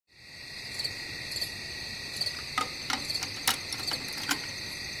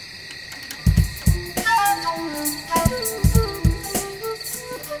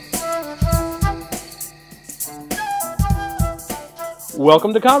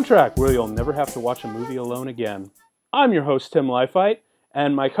Welcome to Comtrack, where you'll never have to watch a movie alone again. I'm your host, Tim Leifheit,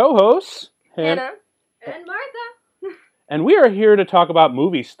 and my co-hosts, Hannah and Martha. And we are here to talk about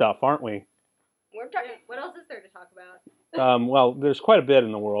movie stuff, aren't we? We're talking. What else is there to talk about? Well, there's quite a bit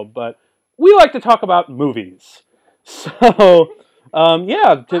in the world, but we like to talk about movies. So,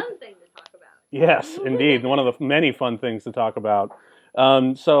 yeah. Fun thing to talk about. Yes, indeed. One of the many fun things to talk about.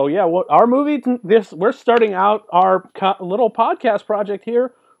 So, yeah, our movie, we're starting out our little podcast project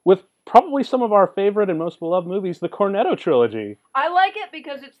here with probably some of our favorite and most beloved movies, the Cornetto trilogy. I like it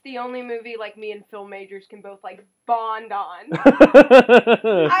because it's the only movie like me and film majors can both like bond on.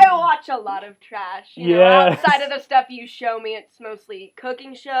 I watch a lot of trash. You know, outside of the stuff you show me, it's mostly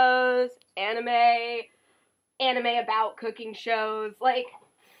cooking shows, anime about cooking shows. Like,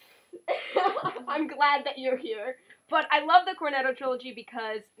 I'm glad that you're here. But I love the Cornetto trilogy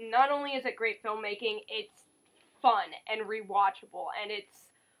because not only is it great filmmaking, it's fun and rewatchable, and it's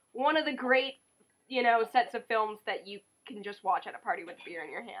one of the great, sets of films that you can just watch at a party with a beer in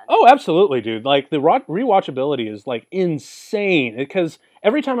your hand. Oh, absolutely, dude. Like, the rewatchability is, like, insane. Because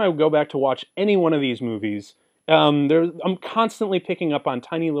every time I go back to watch any one of these movies, I'm constantly picking up on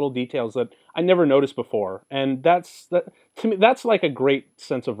tiny little details that I never noticed before. And to me, that's like a great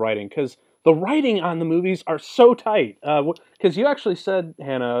sense of writing. Because the writing on the movies are so tight. Because you actually said,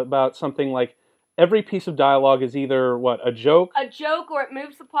 Hannah, about something like, every piece of dialogue is either, a joke? A joke, or it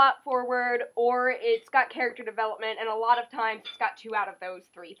moves the plot forward, or it's got character development, and a lot of times it's got two out of those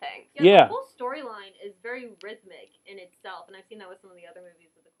three things. Yeah. The whole storyline is very rhythmic in itself, and I've seen that with some of the other movies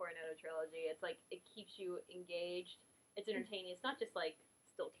of the Cornetto trilogy. It's like, it keeps you engaged, it's entertaining, it's not just like,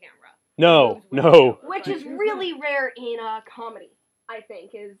 still camera. No. Which is really rare in a comedy, I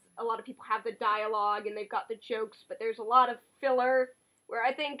think, is a lot of people have the dialogue, and they've got the jokes, but there's a lot of filler, where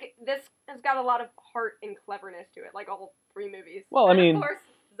I think this has got a lot of heart and cleverness to it, like all three movies. Well, I mean, of course,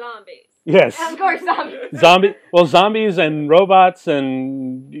 zombies. Yes. And of course, zombies. Zombies and robots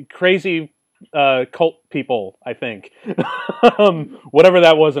and crazy cult people, I think. Whatever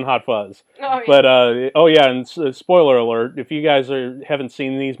that was in Hot Fuzz. Oh, yeah. And spoiler alert, if you guys haven't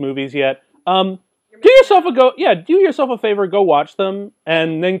seen these movies yet, do yourself a favor, go watch them,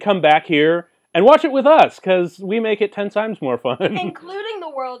 and then come back here and watch it with us, because we make it 10 times more fun. Including The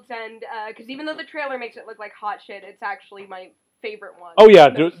World's End, because even though the trailer makes it look like hot shit, it's actually my favorite one. Oh yeah,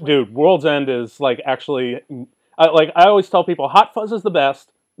 dude, World's End is like actually, I always tell people, Hot Fuzz is the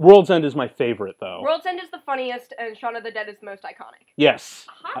best. World's End is my favorite, though. World's End is the funniest, and Shaun of the Dead is the most iconic. Yes.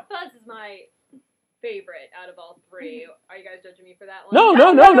 Hot Fuzz is my favorite out of all three. Are you guys judging me for that one?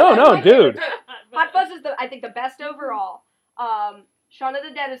 No, dude. Hot Fuzz is I think the best overall. Shaun of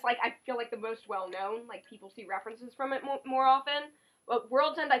the Dead is I feel like the most well known. Like, people see references from it more often. But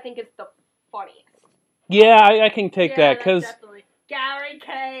World's End, I think, is the funniest. Yeah, I can take that, because definitely Gary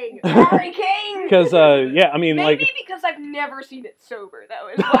King. Gary King. Because I mean, maybe because I've never seen it sober. That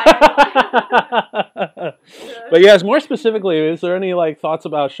was why. But yes, more specifically, is there any thoughts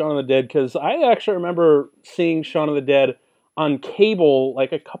about Shaun of the Dead? Because I actually remember seeing Shaun of the Dead on cable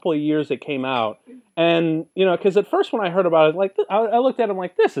a couple of years it came out, and because at first when I heard about it, I looked at it, I'm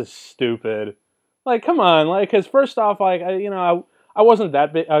like, this is stupid. Come on, because first off, I wasn't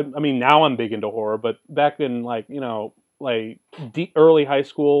that big. I mean, now I'm big into horror, but back in early high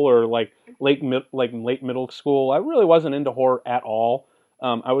school or late middle school, I really wasn't into horror at all.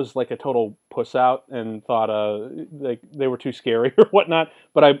 I was a total puss out and thought they were too scary or whatnot,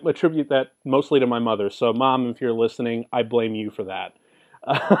 but I attribute that mostly to my mother. So, Mom, if you're listening, I blame you for that.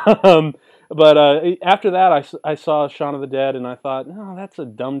 But after that, I saw Shaun of the Dead, and I thought, no, that's a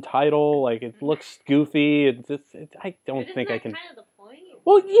dumb title. It looks goofy. I don't think I can. Kind of the point.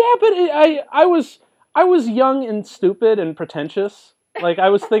 Well, yeah, but I was young and stupid and pretentious. I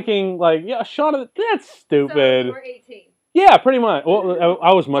was thinking, Shaun of the that's stupid. So you were 18. Yeah, pretty much. Well,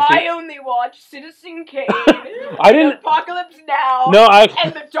 I was much. I only watched Citizen Kane. I didn't. Apocalypse Now. No,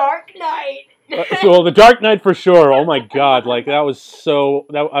 and The Dark Knight. So The Dark Knight for sure. Oh my God! I was so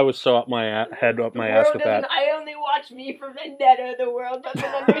up my head up my ass with that. I only watch V for Vendetta. The world doesn't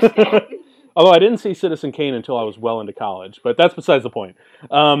understand. Although I didn't see Citizen Kane until I was well into college, but that's besides the point.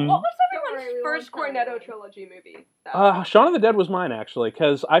 What was everyone's first Cornetto trilogy movie? Shaun of the Dead was mine, actually,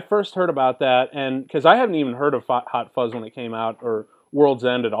 because I first heard about that, and because I hadn't even heard of Hot Fuzz when it came out, or World's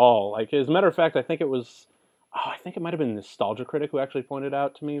End at all. As a matter of fact, I think it might have been Nostalgia Critic who actually pointed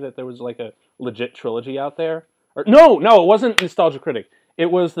out to me that there was a legit trilogy out there. Or no, it wasn't Nostalgia Critic. It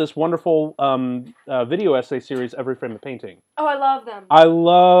was this wonderful video essay series, Every Frame of Painting. Oh, I love them. I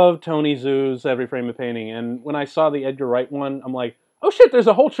love Tony Zhu's Every Frame of Painting, and when I saw the Edgar Wright one, I'm like, oh shit, there's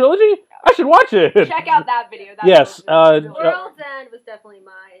a whole trilogy? I should watch it. Check out that video. That Yes, was World's End was definitely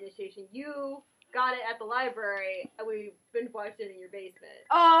my initiation. You got it at the library, and we binge watched it in your basement.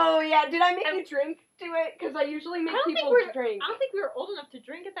 Oh yeah, did I make you drink to it? Because I usually make people drink. I don't think we were old enough to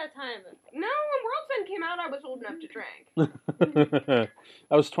drink at that time. No, when World's End came out, I was old enough to drink.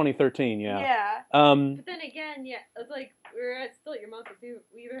 That was 2013. Yeah. Yeah. But then again, yeah, it's like we were still at your mom's house.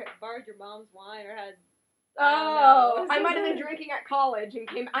 We either borrowed your mom's wine or had. I might have been drinking at college and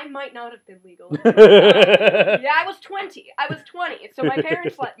came. I might not have been legal. Yeah, I was 20. So my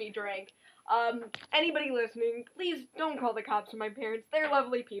parents let me drink. Anybody listening, please don't call the cops on my parents. They're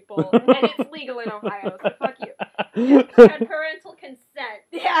lovely people, and it's legal in Ohio, so fuck you. Had parental consent.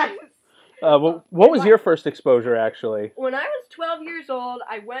 Yes. What was your first exposure, actually? When I was 12 years old,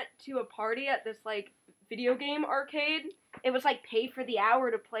 I went to a party at this, like, video game arcade. It was, like, pay for the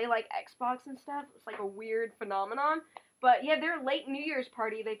hour to play, like, Xbox and stuff. It was, like, a weird phenomenon. But, yeah, their late New Year's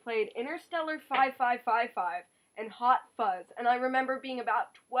party, they played Interstellar 5555 and Hot Fuzz. And I remember being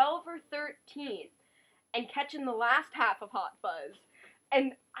about 12 or 13 and catching the last half of Hot Fuzz.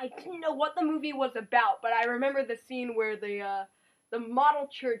 And I didn't know what the movie was about, but I remember the scene where the model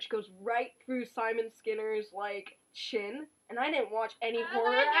church goes right through Simon Skinner's, like, chin. And I didn't watch any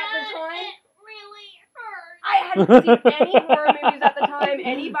horror at the time. It really hurt. I hadn't seen any horror movies at the time,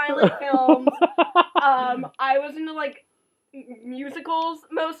 any violent films. I was into, like, musicals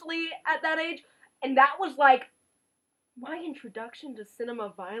mostly at that age. And that was, like, my introduction to cinema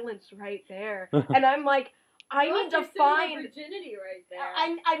violence right there. And I'm like, I need to find virginity right there.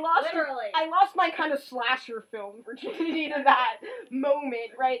 I lost my kind of slasher film virginity to that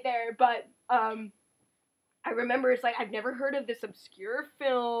moment right there. But I remember it's like, I've never heard of this obscure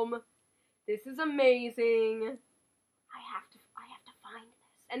film. This is amazing. I have to find this.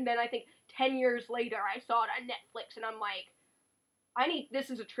 And then I think 10 years later I saw it on Netflix and I'm like, this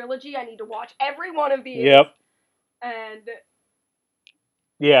is a trilogy. I need to watch every one of these. Yep. And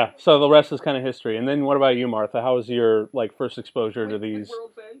yeah, so the rest is kind of history. And then what about you, Martha? How was your, like, first exposure to these?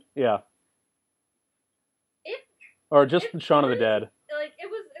 World's End? Yeah. Or just Shaun of the Dead. Like, it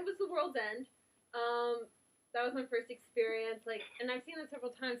was the World's End. That was my first experience. Like, and I've seen it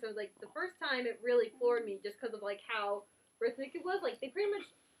several times. So, like, the first time it really floored me just because of, like, how rhythmic it was. Like, they pretty much,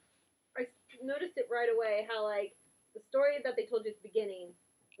 I noticed it right away how, like, the story that they told you at the beginning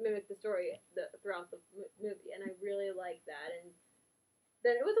mimicked the story throughout the movie. And I really liked that. And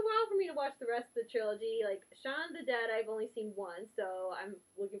then it was a while for me to watch the rest of the trilogy. Like, Shaun of the Dead, I've only seen once, so I'm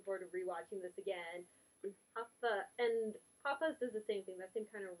looking forward to rewatching this again. Papa's does the same thing, that same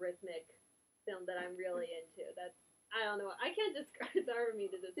kind of rhythmic film that I'm really into. I don't know, I can't describe, it's hard for me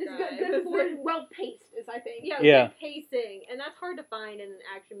to describe. It's good, well paced, is I think. Yeah, good pacing, and that's hard to find in an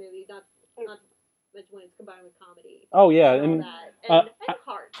action movie, not much when it's combined with comedy. Oh, yeah. And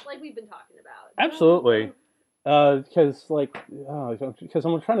heart, like we've been talking about. Absolutely. Because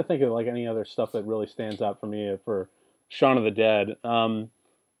I'm trying to think of, like, any other stuff that really stands out for me for Shaun of the Dead.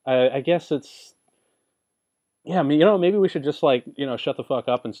 I guess it's, yeah, I mean, maybe we should just, like, shut the fuck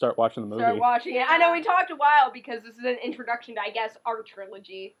up and start watching the movie. Start watching it. I know we talked a while because this is an introduction to, I guess, our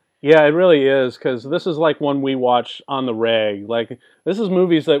trilogy. Yeah, it really is, because this is, like, one we watch on the reg. Like, this is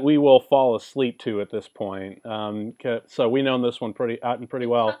movies that we will fall asleep to at this point. So we know this one pretty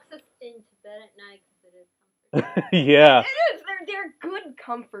well. It tucks us into bed at night because it is comfort. Yeah. It is. They're good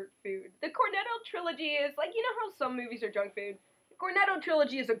comfort food. The Cornetto trilogy is, like, you know how some movies are junk food? The Cornetto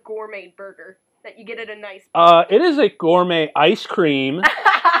trilogy is a gourmet burger that you get at a nice it is a gourmet ice cream.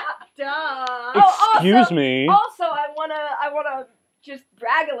 Duh. Excuse me. Also, I wanna just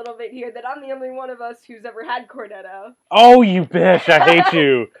brag a little bit here that I'm the only one of us who's ever had Cornetto. Oh, you bitch! I hate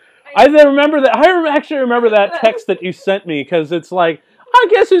you. I remember that. I actually remember that text that you sent me, because it's like, I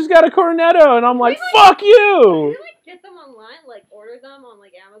guess who's got a Cornetto, and I'm like, fuck you. Can you, like, get them online, like order them on,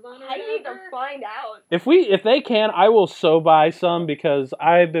 like, Amazon or whatever? I need to find out. If they can, I will so buy some, because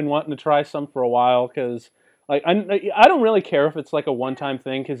I've been wanting to try some for a while. Because, like, I don't really care if it's like a one-time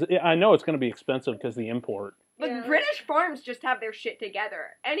thing, because I know it's going to be expensive because the import. But British farms just have their shit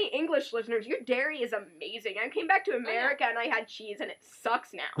together. Any English listeners, your dairy is amazing. I came back to America and I had cheese and it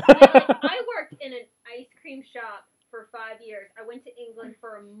sucks now. I worked in an ice cream shop for 5 years. I went to England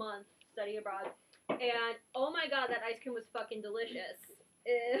for a month, study abroad, and oh my god, that ice cream was fucking delicious.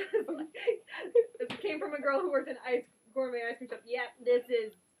 It came from a girl who worked in gourmet ice cream shop. Yeah, this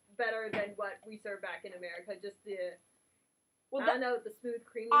is better than what we serve back in America. Just the... I don't know, the smooth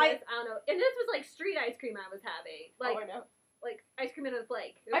creaminess. I don't know. And this was like street ice cream I was having. Like, I know. like ice cream in a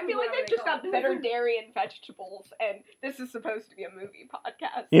flake. I feel like Whatever they've they just call got it. better dairy and vegetables, and this is supposed to be a movie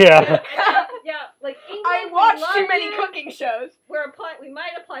podcast. Yeah. Yeah, like England, I we watch love too many you. cooking shows. We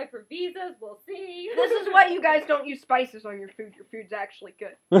might apply for visas. We'll see. This is why you guys don't use spices on your food. Your food's actually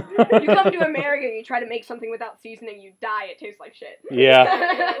good. You come to America and you try to make something without seasoning, you die. It tastes like shit.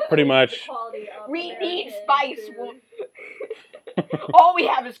 Yeah, pretty much. The quality of We need American spice. food. All we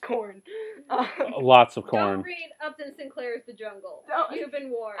have is corn. Lots of Don't corn. read Upton Sinclair's The Jungle. Don't- You've been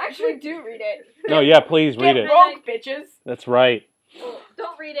warned. Actually, do read it. No, yeah, please read Get it. woke, bitches. That's right. Well,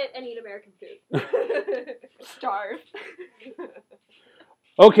 don't read it and eat American food. Starve.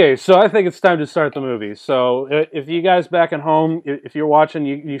 Okay, so I think it's time to start the movie. So if you guys back at home, if you're watching,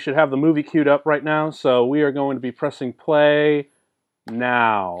 you should have the movie queued up right now. So we are going to be pressing play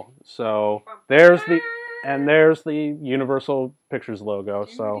now. So there's the Universal Pictures logo.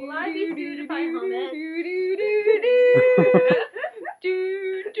 So Will I be sued if I hum it?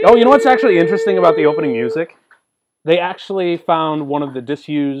 oh, you know what's actually interesting about the opening music? They actually found one of the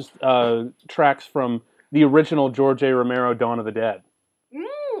disused tracks from the original George A. Romero Dawn of the Dead.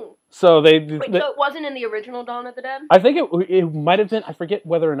 Mm. So Wait, so it wasn't in the original Dawn of the Dead? I think it might have been. I forget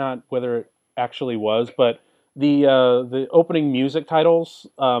whether it actually was, but the opening music titles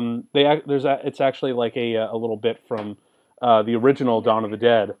it's actually like a little bit from the original Dawn of the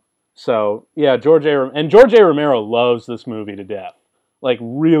Dead. So yeah, George A. Romero loves this movie to death. Like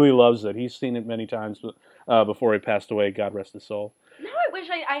really loves it. He's seen it many times before he passed away. God rest his soul. No, I wish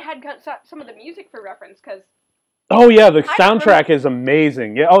I had got some of the music for reference, because Oh yeah, the I don't soundtrack is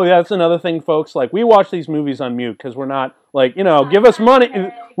amazing. Yeah. Oh yeah, that's another thing, folks. Like we watch these movies on mute because we're not like give us money.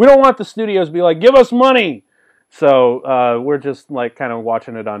 We don't want the studios to be like give us money. So we're just like kind of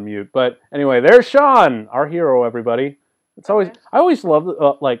watching it on mute. But anyway, there's Sean, our hero. Everybody. I always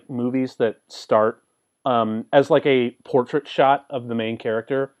love like movies that start as like a portrait shot of the main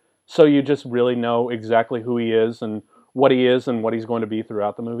character, so you just really know exactly who he is and what he's going to be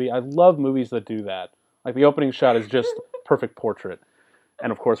throughout the movie. I love movies that do that. Like the opening shot is just perfect portrait.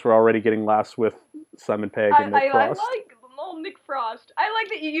 And of course, we're already getting laughs with Simon Pegg and Nick Frost. I like little Nick Frost. I like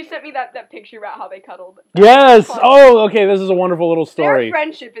that you sent me that picture about how they cuddled. Yes! Fun. Oh, okay, this is a wonderful little story. Their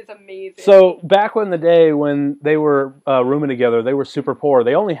friendship is amazing. So back in the day when they were rooming together, they were super poor.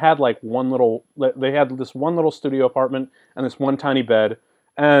 They only had like they had this one little studio apartment and this one tiny bed.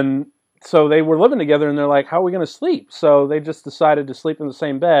 And so they were living together and they're like, how are we going to sleep? So they just decided to sleep in the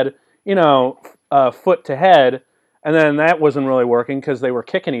same bed, foot to head. And then that wasn't really working because they were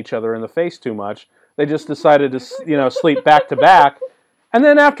kicking each other in the face too much. They just decided to, sleep back to back. And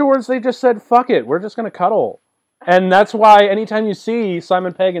then afterwards they just said, fuck it, we're just going to cuddle. And that's why anytime you see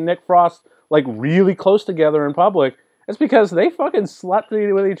Simon Pegg and Nick Frost like really close together in public, it's because they fucking slept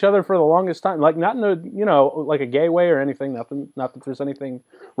with each other for the longest time. Like not in a like a gay way or anything. Not that there's anything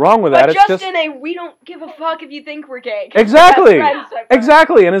wrong with that. But It's just in a we don't give a fuck if you think we're gay. Exactly. Friends.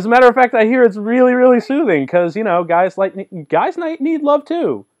 Exactly. And as a matter of fact, I hear it's really really soothing because guys need love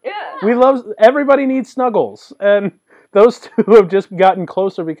too. Yeah. Everybody needs snuggles, and those two have just gotten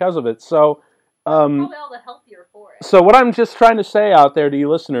closer because of it. So. Probably all the healthier for it. So what I'm just trying to say out there to you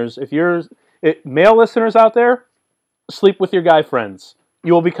listeners, if you're male listeners out there, sleep with your guy friends.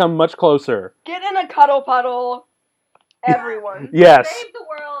 You will become much closer. Get in a cuddle puddle, everyone. Yes. Save the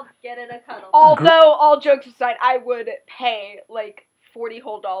world, get in a cuddle. Although, all jokes aside, I would pay like $40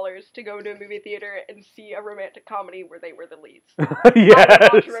 whole to go to a movie theater and see a romantic comedy where they were the leads.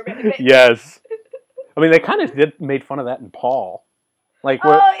 Yes. romantic- Yes. I mean, they kind of made fun of that in Paul. Like,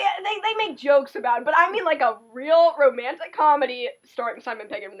 where, Oh yeah, they make jokes about it, but I mean like a real romantic comedy starring Simon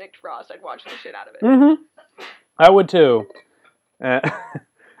Pegg and Nick Frost. I'd watch the shit out of it. Mm-hmm. I would too.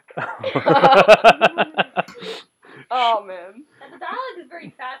 Oh man. And the dialogue is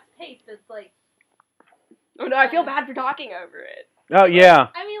very fast paced. It's like, Oh no, I feel bad for talking over it. Oh yeah.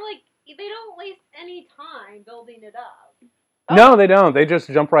 I mean, like they don't waste any time building it up. No, they don't. They just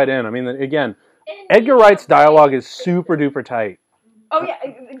jump right in. I mean, again, And Edgar Wright's dialogue is super duper tight. Oh yeah,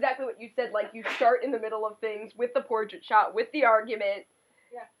 exactly what you said. Like you start in the middle of things with the portrait shot, with the argument.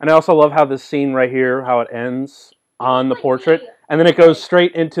 And I also love how this scene right here, how it ends on the portrait, and then it goes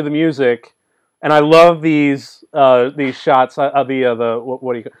straight into the music. And I love these shots,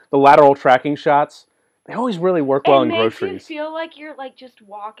 the lateral tracking shots. They always really work well in groceries. It makes you feel like you're like just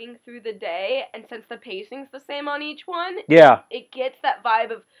walking through the day, and since the pacing's the same on each one, Yeah. it gets that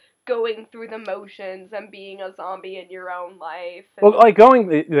vibe of going through the motions and being a zombie in your own life. Well, like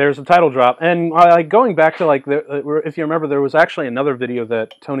there's a title drop, and like going back to like, if you remember, there was actually another video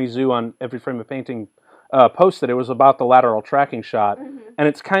that Tony Zhu on Every Frame of Painting posted. It was about the lateral tracking shot, and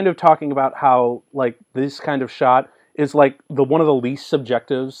it's kind of talking about how like this kind of shot is like one of the least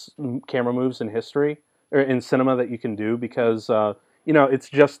subjective camera moves in history or in cinema that you can do because it's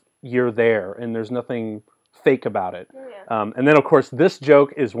just you're there and there's nothing fake about it. Oh, yeah. And then of course this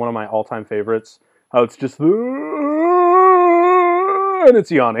joke is one of my all-time favorites. How it's just and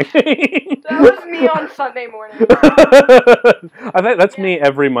it's yawning. That was me on Sunday morning. I think that's me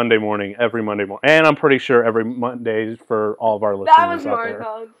every Monday morning, and I'm pretty sure every Monday for all of our listeners That was out Martha there.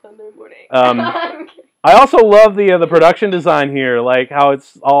 on Sunday morning. I also love the production design here, like how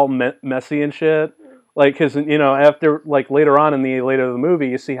it's all messy and shit. Like, cause after like later on in the movie,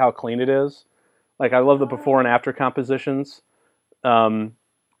 you see how clean it is. Like, I love the before and after compositions. And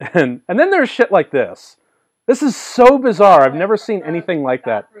then there's shit like this. This is so bizarre. I've never seen anything like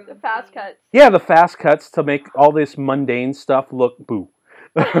that. The fast cuts. Yeah, the fast cuts to make all this mundane stuff look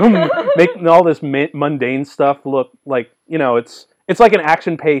making all this mundane stuff look like it's like an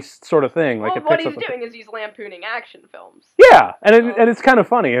action-paced sort of thing. Like Well, what he's doing is he's lampooning action films. Yeah, and it's kind of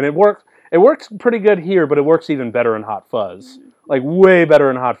funny, and it works. It works pretty good here, but it works even better in Hot Fuzz. Like way better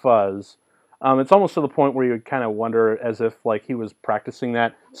in Hot Fuzz. It's almost to the point where you kind of wonder as if like he was practicing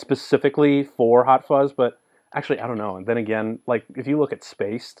that specifically for Hot Fuzz, but actually I don't know. And then again, like if you look at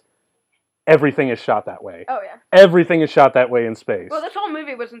Spaced, everything is shot that way. Oh yeah. Everything is shot that way in Spaced. Well, this whole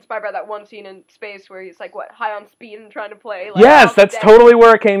movie was inspired by that one scene in Space where he's like high on speed and trying to play. Like, yes, that's totally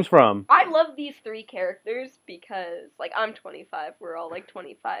where it came from. I love these three characters because like I'm 25, we're all like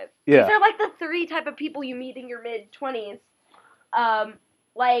 25. Yeah. These are like the three type of people you meet in your mid-20s.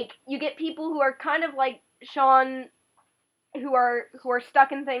 Like you get people who are kind of like Sean, who are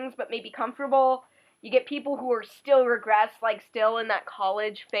stuck in things but maybe comfortable. You get people who are still regress, like still in that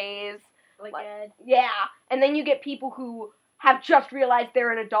college phase. Like Ed. Yeah, and then you get people who have just realized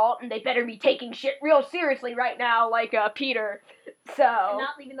they're an adult and they better be taking shit real seriously right now, like Peter. So And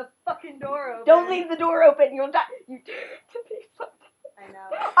not leaving the fucking door open. don't leave the door open. You'll die. You dare to be something. I know.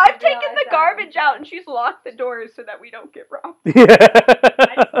 I've taken the garbage out and she's locked the doors so that we don't get robbed. Sometimes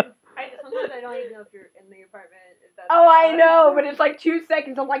I don't even know if you're in the apartment. If that's Oh, I know, but it's like 2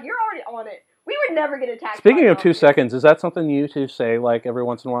 seconds. I'm like, you're already on it. We would never get attacked. Speaking by of 2 zombies. seconds, is that something you two say like every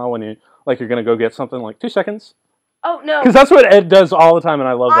once in a while when you like you're gonna go get something like 2 seconds? Oh no. Because that's what Ed does all the time, and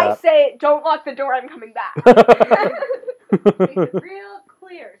I love I that. say, don't lock the door. I'm coming back. Makes it real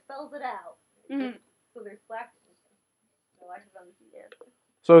clear. Spells it out. Mhm. So there's black. No, I have understood.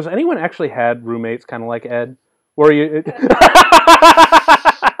 So has anyone actually had roommates kind of like Ed? Where you?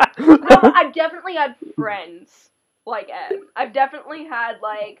 No, I've definitely had friends like Ed. I've definitely had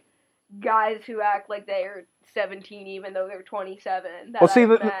like guys who act like they're 17 even though they're 27. Well, see,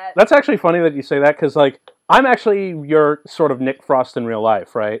 that's actually funny that you say that because like I'm actually your sort of Nick Frost in real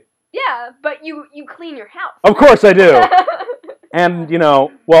life, right? Yeah, but you clean your house. Of course I do. And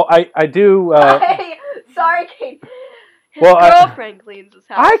well, I do. Hey, sorry, Kate. His Well, girlfriend cleans his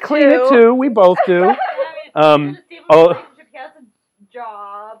house. I clean it too. We both do. Yeah, I mean, it's a stable relationship. He has a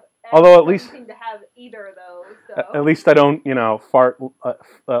job. And Although at he least- doesn't seem to have either of those. So. At least I don't, fart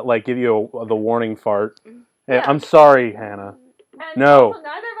like give you the warning fart. Hey, Yeah. I'm sorry, Hannah. And No, also,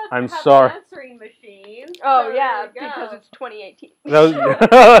 neither of us I'm have sorry. answering machines. Oh so yeah, there you because go. it's 2018.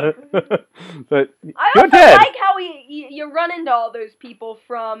 But I go also ahead. like how you run into all those people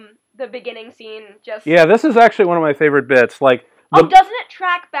from the beginning scene. Just Yeah, this is actually one of my favorite bits. Like, oh, doesn't it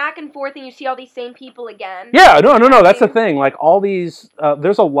track back and forth and you see all these same people again? yeah, no. That's the thing. Like all these,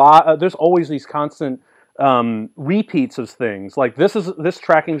 there's a lot. There's always these constant repeats of things. Like this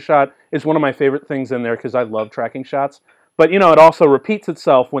tracking shot is one of my favorite things in there because I love tracking shots. But it also repeats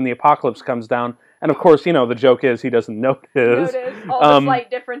itself when the apocalypse comes down. And of course, the joke is he doesn't notice. Notice all the slight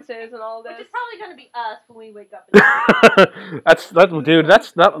differences and all Which this. is probably going to be us when we wake up.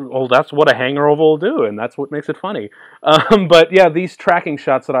 That's what a hangover will do, and that's what makes it funny. But yeah, these tracking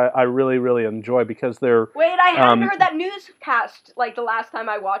shots that I really, really enjoy because they're Wait, I hadn't heard that newscast like the last time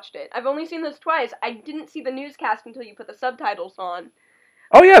I watched it. I've only seen this twice. I didn't see the newscast until you put the subtitles on.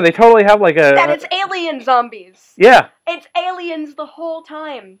 oh yeah, they totally have like a That it's alien zombies. yeah. It's aliens the whole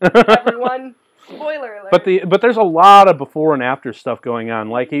time. Everyone, spoiler alert. But there's a lot of before and after stuff going on.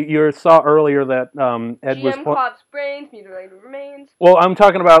 Like you saw earlier that Ed was. GM Clop's brains, mutilated remains. Well, I'm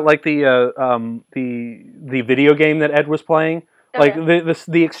talking about like the video game that Ed was playing. Like Okay.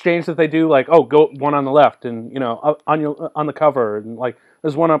 the exchange that they do, like go one on the left, and on the cover, and like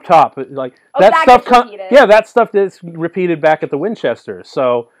there's one up top, like that that stuff. gets repeated. Yeah, that stuff is repeated back at the Winchester.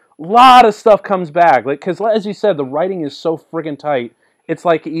 So a lot of stuff comes back, like because as you said, the writing is so friggin' tight. It's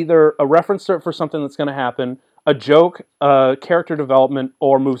like either a reference for something that's going to happen, a joke, character development,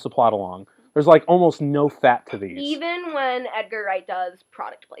 or moves the plot along. There's like almost no fat to these. Even when Edgar Wright does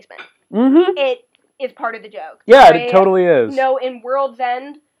product placement, Mm-hmm. is part of the joke. Yeah, right? it totally is. No, in World's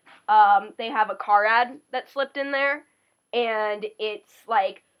End, they have a car ad that slipped in there, and it's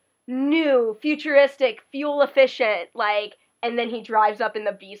like new, futuristic, fuel efficient, like, and then he drives up in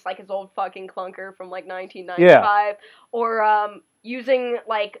the Beast like his old fucking clunker from like 1995, or using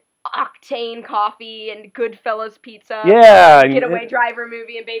like Octane coffee and Goodfellas pizza. Yeah. Getaway Driver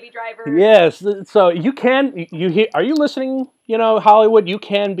movie and Baby Driver. Yes. So you are you listening? You know, Hollywood, you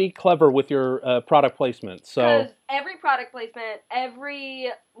can be clever with your product placement. So Because every product placement, every,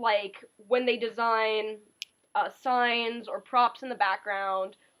 like, when they design signs or props in the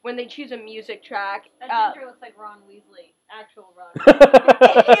background, when they choose a music track, That ginger looks like Ron Weasley. Actual Ron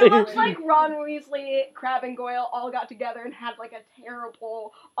Weasley. it looks like Ron Weasley, Crabbe and Goyle all got together and had, like, a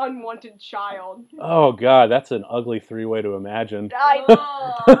terrible, unwanted child. Oh, God, that's an ugly three-way to imagine. I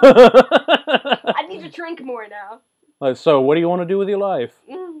Oh. need to drink more now. So, what do you want to do with your life?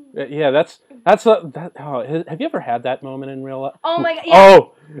 Mm. Yeah, have you ever had that moment in real life? Oh my god, yeah.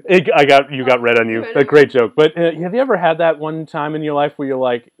 Oh, you got red on you. A great joke. But have you ever had that one time in your life where you're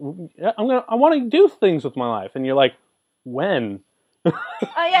like, I want to do things with my life, and you're like, when?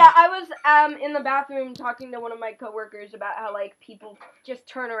 Yeah, I was in the bathroom talking to one of my coworkers about how, like, people just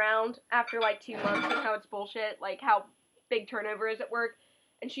turn around after, like, 2 months and how it's bullshit, like, how big turnover is at work.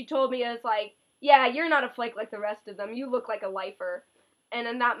 And she told me, it's like, yeah, you're not a flake like the rest of them. You look like a lifer. And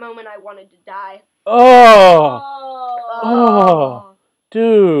in that moment, I wanted to die. Oh,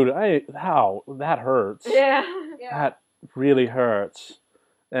 dude, that hurts. Yeah. That really hurts.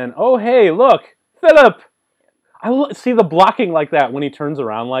 And, oh, hey, look, Philip. See the blocking like that when he turns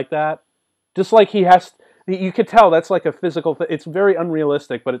around like that. Just like you could tell that's like a physical thing. It's very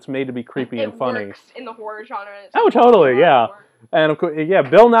unrealistic, but it's made to be creepy and funny. It works in the horror genre. Oh, totally, yeah. And of course, yeah,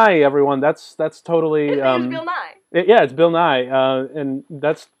 Bill Nye, everyone. That's totally. His name's Bill Nye. Yeah, it's Bill Nye, and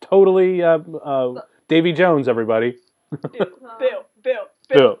that's totally Davy Jones, everybody. Bill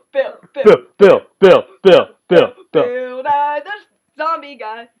Nye, the zombie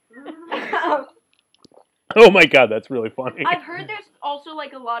guy. Oh my God, that's really funny. I've heard there's also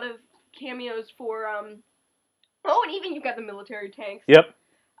like a lot of cameos for oh, and even you've got the military tanks. Yep.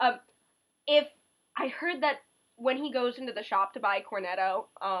 If I heard that when he goes into the shop to buy Cornetto,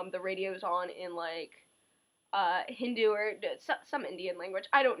 the radio's on in like Hindu or some Indian language.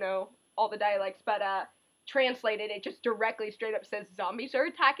 I don't know all the dialects, but translated, it just directly straight up says zombies are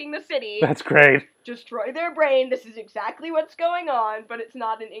attacking the city. That's great. Destroy their brain. This is exactly what's going on, but it's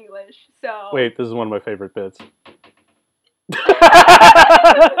not in English. So wait, this is one of my favorite bits.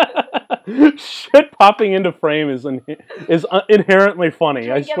 Shit popping into frame is inherently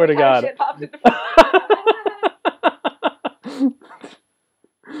funny. I swear to God. Shit pops into frame.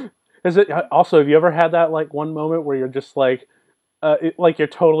 Is it also? Have you ever had that like one moment where you're just like, like you're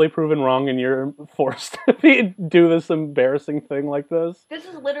totally proven wrong and you're forced to do this embarrassing thing like this? This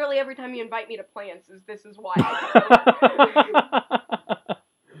is literally every time you invite me to plants. This is why.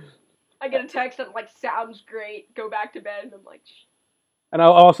 I get a text that like sounds great. Go back to bed, and I'm like. And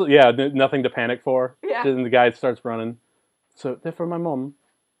I'll also, yeah, nothing to panic for. Yeah. And the guy starts running. So they're for my mom.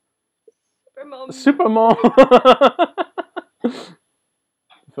 Super mom. Super mom.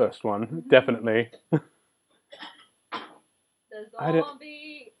 First one, definitely. The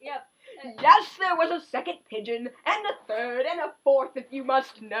zombie. Yep. Yes, there was a second pigeon, and a third, and a fourth, if you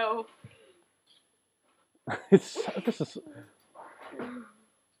must know. This is.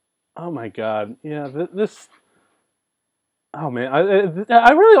 Oh my God! Yeah, this. Oh man,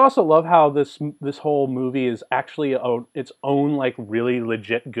 I really also love how this whole movie is actually its own like really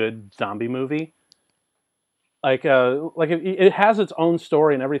legit good zombie movie. Like it has its own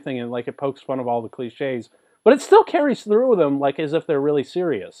story and everything, and like it pokes fun of all the cliches, but it still carries through them like as if they're really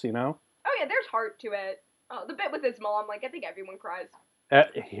serious, you know? Oh yeah, there's heart to it. The bit with his mom, like I think everyone cries.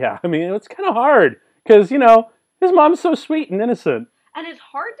 Yeah, I mean it's kind of hard because you know his mom's so sweet and innocent. And it's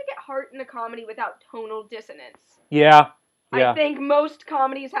hard to get heart in a comedy without tonal dissonance. Yeah. Yeah. I think most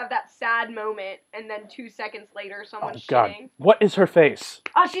comedies have that sad moment, and then 2 seconds later, someone's shitting. What is her face?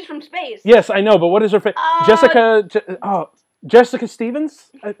 Oh, she's from space. Yes, I know, but what is her face? Jessica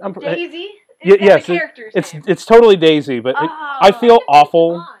Stevens? Daisy? Yes, the character's name. It's totally Daisy, but I feel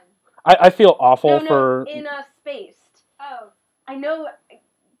awful. I feel awful for... in Spaced. Oh. I know,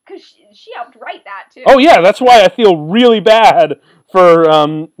 because she helped write that, too. Oh, yeah, that's why I feel really bad for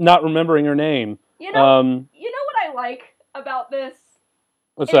not remembering her name. You know what I like about this?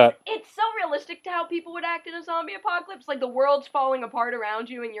 What's that? It's so realistic to how people would act in a zombie apocalypse. Like, the world's falling apart around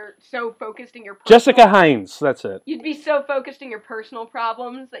you, and you're so focused in your personal... Jessica Hines, that's it. You'd be so focused in your personal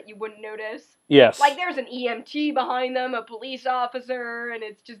problems that you wouldn't notice. Yes. Like, there's an EMT behind them, a police officer, and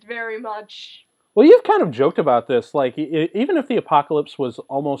it's just very much... Well, you've kind of joked about this. Like, even if the apocalypse was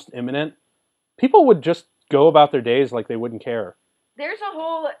almost imminent, people would just go about their days like they wouldn't care. There's a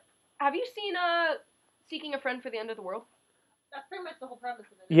whole. Have you seen Seeking a Friend for the End of the World? That's pretty much the whole premise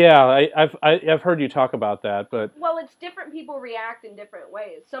of it. Yeah, I've heard you talk about that, but Well, it's different people react in different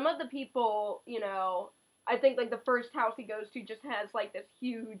ways. Some of the people, you know, I think like the first house he goes to just has like this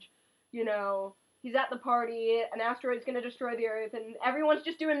huge, you know, he's at the party, an asteroid's gonna destroy the Earth, and everyone's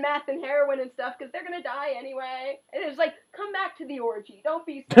just doing meth and heroin and stuff because they're gonna die anyway. And it's like, come back to the orgy, don't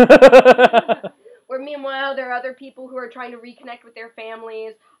be so. Where meanwhile, there are other people who are trying to reconnect with their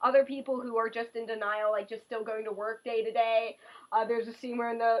families, other people who are just in denial, like just still going to work day to day. There's a scene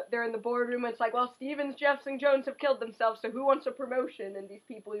where they're in the boardroom, and it's like, well, Stevens, Jeffs, and Jones have killed themselves, so who wants a promotion? And these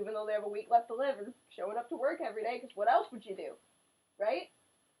people, even though they have a week left to live, are showing up to work every day, because what else would you do? Right?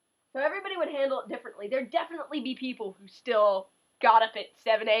 So everybody would handle it differently. There'd definitely be people who still got up at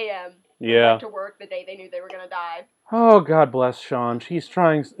 7 a.m. yeah. went to work the day they knew they were going to die. Oh, God bless Sean. He's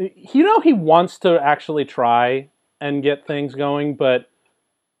trying. You know, he wants to actually try and get things going, but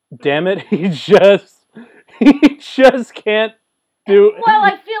damn it, he just can't do. Well,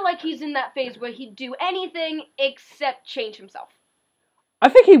 I feel like he's in that phase where he'd do anything except change himself. I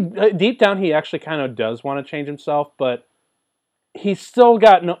think he deep down he actually kind of does want to change himself, but he's still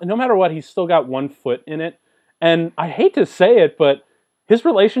got no matter what, he's still got one foot in it. And I hate to say it, but his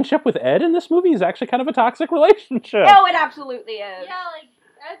relationship with Ed in this movie is actually kind of a toxic relationship. Oh, it absolutely is. Yeah, like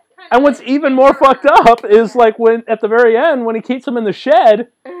that's kind of. And what's even more fucked up is like when at the very end when he keeps him in the shed,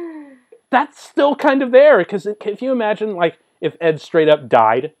 that's still kind of there. Because if you imagine like if Ed straight up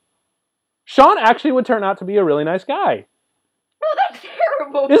died, Sean actually would turn out to be a really nice guy. Oh, that's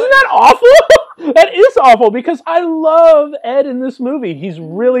terrible. Isn't that awful? That is awful because I love Ed in this movie. He's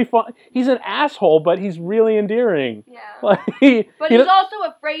really fun. He's an asshole, but he's really endearing. Yeah. Like, But he's also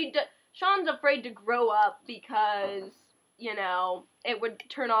afraid to. Sean's afraid to grow up because, you know, it would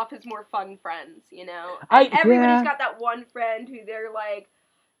turn off his more fun friends, you know? Everybody's got that one friend who they're like,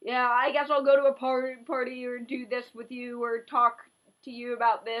 yeah, I guess I'll go to a party or do this with you or talk to you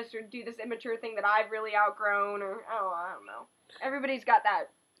about this or do this immature thing that I've really outgrown or, I don't know. Everybody's got that.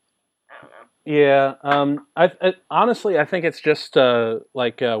 I don't know. Yeah. I honestly, I think it's just what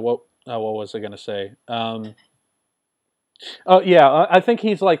was I gonna say? Oh yeah, I think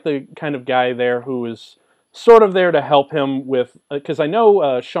he's like the kind of guy there who is sort of there to help him with because I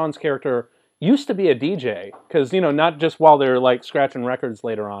know Sean's character used to be a DJ because you know not just while they're like scratching records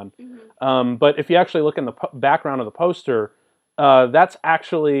later on, but if you actually look in the background of the poster. That's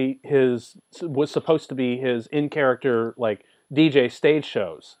actually was supposed to be his in character like DJ stage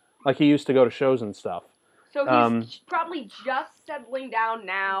shows. Like he used to go to shows and stuff. So he's probably just settling down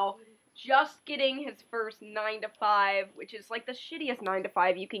now, just getting his first 9 to 5, which is like the shittiest 9 to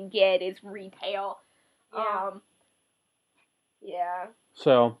 5 you can get is retail. Yeah. Yeah.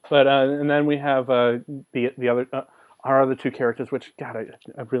 So, but and then we have the other our other two characters, which God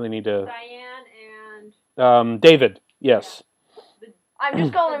I really need to. Diane and. David. Yes. I'm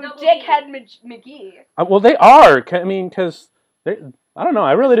just calling him Dickhead McGee. Well, they are. I mean, because I don't know.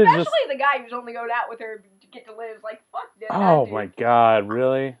 I really did just. Especially the guy who's only going out with her to get to live. Like, fuck this. Oh my God!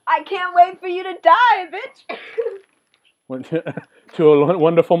 Really? I can't wait for you to die, bitch. To a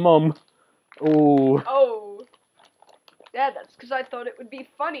wonderful mum. Ooh. Oh. Yeah, that's because I thought it would be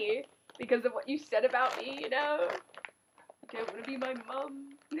funny because of what you said about me. You know, you don't want to be my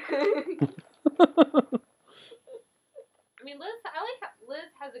mum. I mean, Liz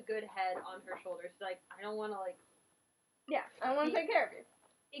has a good head on her shoulders. She's like, I don't want to Yeah, I want to take care of you.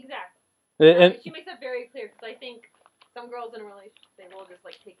 Exactly. And, she makes that very clear because I think some girls in a relationship they will just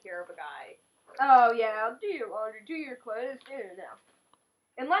like take care of a guy. Oh yeah, I'll do your laundry, do your clothes, do it now.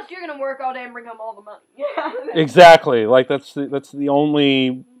 Unless you're gonna work all day and bring home all the money. Yeah. Exactly. Like that's the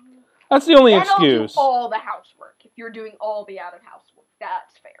only excuse. I'll do all the housework if you're doing all the out of housework.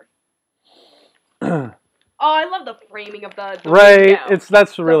 That's fair. Oh, I love the framing of the right. Window.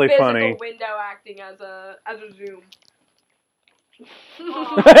 That's really the funny. Window acting as a zoom.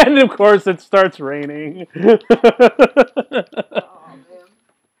 And of course, it starts raining. Oh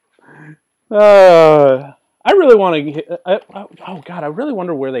man. I really want to. Oh God, I really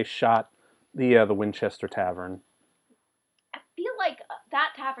wonder where they shot the Winchester Tavern. I feel like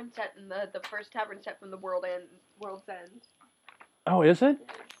that tavern set in the first tavern set from the World's End. Oh, is it?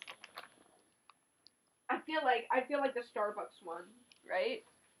 I feel like the Starbucks one, right?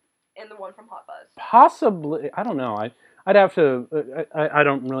 And the one from Hot Buzz. Possibly. I don't know. I'd have to. I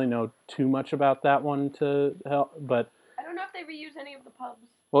don't really know too much about that one to help, but I don't know if they reuse any of the pubs.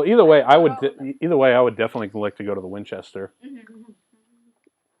 well, either way, I would definitely like to go to the Winchester. Mm-hmm.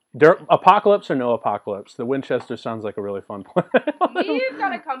 Apocalypse or no apocalypse? The Winchester sounds like a really fun plan. We've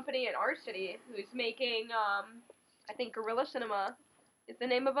got a company in our city who's making, I think Gorilla Cinema is the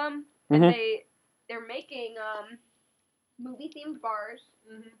name of them, and they're making movie themed bars.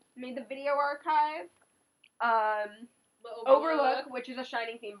 Made the Video Archive, Overlook, which is a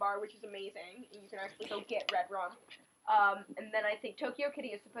Shining themed bar, which is amazing. You can actually go get Red Rum. And then I think Tokyo Kitty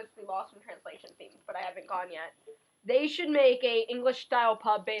is supposed to be Lost in Translation themed, but I haven't gone yet. They should make a English style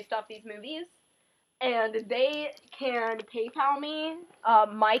pub based off these movies, and they can PayPal me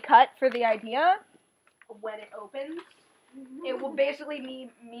my cut for the idea when it opens. It will basically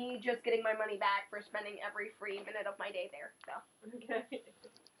be me just getting my money back for spending every free minute of my day there. So. Okay.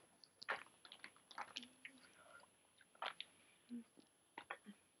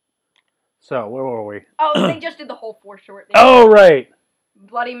 So, where were we? Oh, they just did the whole four short. Oh, right.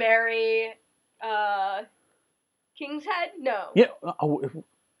 Bloody Mary, King's Head? No. Yeah.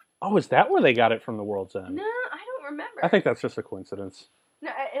 Oh, is that where they got it from the World's End? No, I don't remember. I think that's just a coincidence.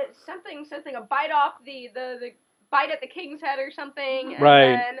 No, it's something, a bite off the bite at the King's Head or something, and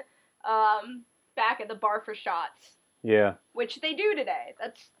Right. then back at the bar for shots. Yeah. Which they do today.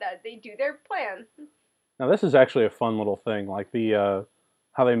 That they do their plan. Now, this is actually a fun little thing, like the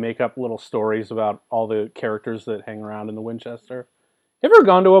how they make up little stories about all the characters that hang around in the Winchester. You ever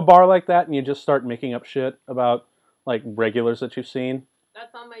gone to a bar like that and you just start making up shit about like regulars that you've seen?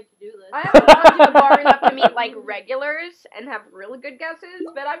 That's on my to-do list. I haven't gone to a bar enough to meet like regulars and have really good guesses,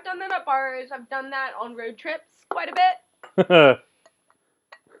 but I've done that at bars. I've done that on road trips quite a bit.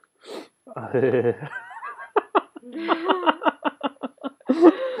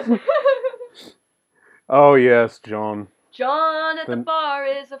 Oh yes, John. John at the bar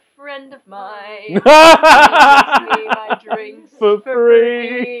is a friend of mine. He For gives me my drinks for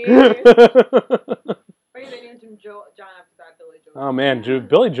free. Or you mentioned John after that, Billy Joel. Oh man,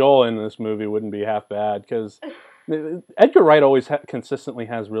 Billy Joel in this movie wouldn't be half bad because Edgar Wright always consistently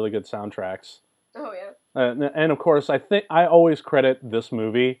has really good soundtracks. Oh yeah. And of course, I think I always credit this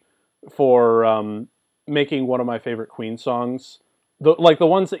movie for making one of my favorite Queen songs, like the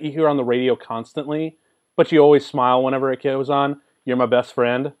ones that you hear on the radio constantly, but you always smile whenever it goes on. You're my best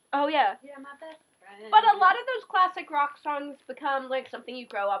friend. Oh yeah. Yeah, my best friend. But a lot of those classic rock songs become like something you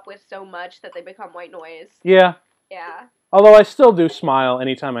grow up with so much that they become white noise. Yeah. Yeah. Although I still do smile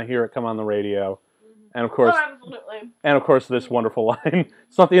anytime I hear it come on the radio, and of course, this wonderful line: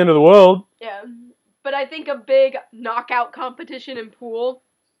 "It's not the end of the world." Yeah. But I think a big knockout competition in pool,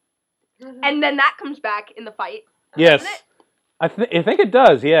 and then that comes back in the fight. Yes, I think it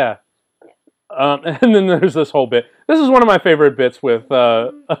does. Yeah. And then there's this whole bit. This is one of my favorite bits with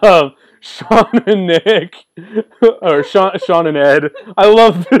Sean and Nick, or Sean and Ed. I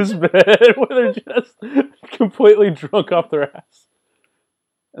love this bit where they're just completely drunk off their ass.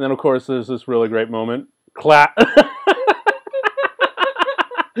 And then, of course, there's this really great moment. Clap.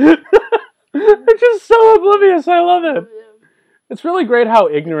 They're just so oblivious. I love it. It's really great how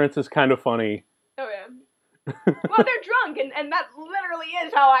ignorance is kind of funny. Oh, yeah. Well, they're drunk, and that literally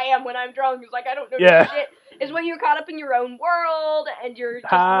is how I am when I'm drunk. It's like, I don't know shit. It's when you're caught up in your own world, and you're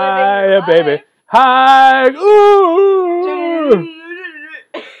just living your life. Baby. Hi, ooh.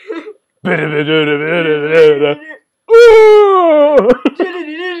 Ooh.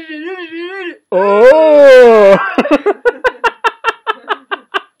 Oh.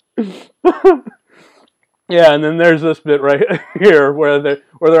 Yeah, and then there's this bit right here where they're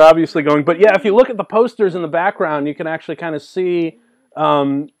obviously going. But yeah, if you look at the posters in the background, you can actually kind of see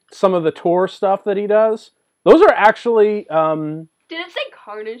some of the tour stuff that he does. Those are actually. Did it say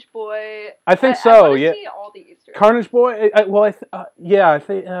Carnage Boy? I think so. I see all the Easter eggs. Carnage Boy. I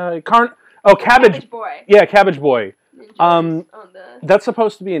think Cabbage Boy. Yeah, Cabbage Boy. On That's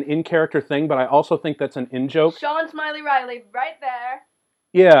supposed to be an in-character thing, but I also think that's an in-joke. Sean Smiley Riley, right there.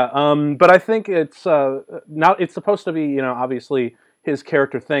 Yeah, but I think it's it's supposed to be, obviously his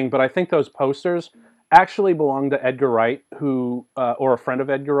character thing, but I think those posters actually belong to Edgar Wright, who or a friend of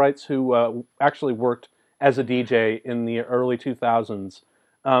Edgar Wright's, who actually worked as a DJ in the early 2000s.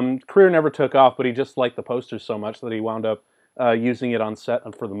 Career never took off, but he just liked the posters so much that he wound up using it on set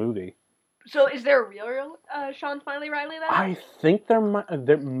for the movie. So is there a real Sean Smiley Riley then? I think there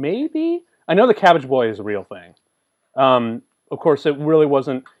may be. I know the Cabbage Boy is a real thing. Of course, it really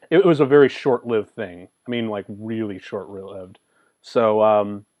wasn't. It was a very short-lived thing. I mean, like really short-lived.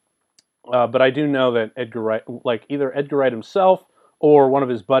 So, but I do know that Edgar Wright, like either Edgar Wright himself or one of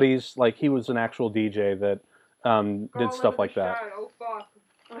his buddies, like he was an actual DJ that did stuff like that. Oh, fuck.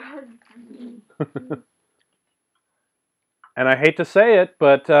 And I hate to say it,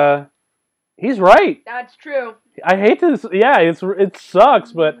 but He's right. That's true. I hate this. Yeah, it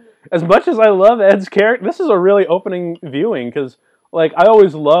sucks, but as much as I love Ed's character, this is a really opening viewing because, like, I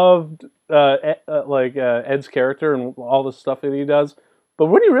always loved Ed's character and all the stuff that he does. But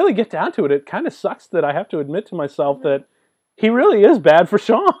when you really get down to it, it kind of sucks that I have to admit to myself that he really is bad for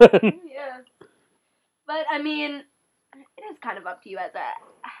Sean. Yeah. But, I mean, it is kind of up to you as I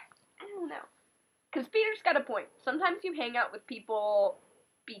don't know. Because Peter's got a point. Sometimes you hang out with people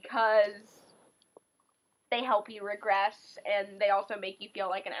because they help you regress, and they also make you feel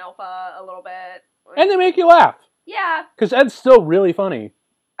like an alpha a little bit. And they make you laugh. Yeah. Because Ed's still really funny.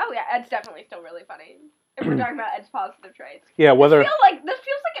 Oh, yeah, Ed's definitely still really funny. If we're talking about Ed's positive traits. Yeah, whether... This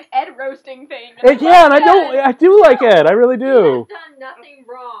feels like an Ed roasting thing. Yeah, and I do like Ed. I really do. He has done nothing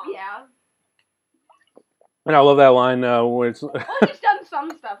wrong. Yeah. And I love that line where it's... Well, he's done some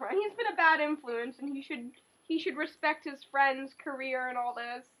stuff right. He's been a bad influence, and he should respect his friend's career and all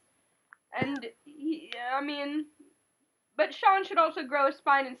this. And but Sean should also grow a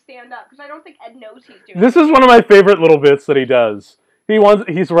spine and stand up because I don't think Ed knows he's doing. This is one of my favorite little bits that he does.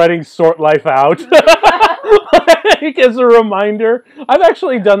 He's writing "Sort Life Out" like, as a reminder. I've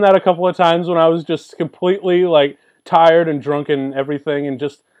actually done that a couple of times when I was just completely like tired and drunk and everything, and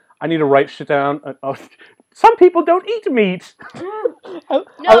just I need to write shit down. Some people don't eat meat. No,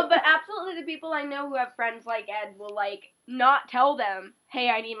 but absolutely the people I know who have friends like Ed will, like, not tell them, hey,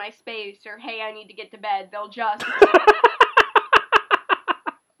 I need my space, or hey, I need to get to bed. They'll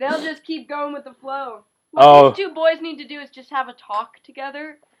just keep going with the flow. What these two boys need to do is just have a talk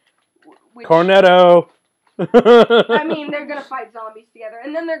together. Cornetto. I mean, they're going to fight zombies together,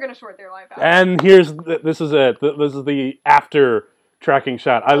 and then they're going to sort their life out. And this is it. This is the after tracking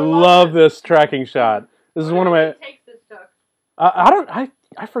shot. I love this tracking shot. This is one of my... takes this stuff?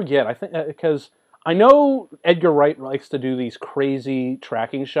 I forget. I think because I know Edgar Wright likes to do these crazy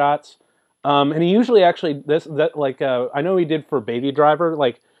tracking shots, and he usually actually I know he did for Baby Driver,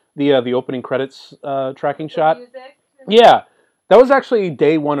 like the opening credits tracking shot. Music. Yeah, that was actually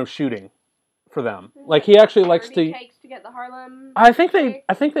day one of shooting for them. Like he actually likes to. Takes to get the Harlem. I think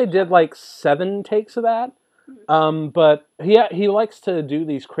they did like 7 takes of that. But he likes to do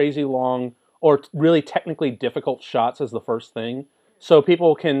these crazy long or really technically difficult shots as the first thing. So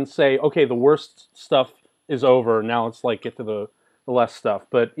people can say, okay, the worst stuff is over. Now let's like get to the less stuff.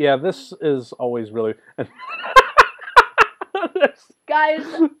 But yeah, this is always really... Guys,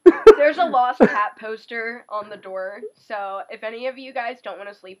 there's a Lost Cat poster on the door. So if any of you guys don't want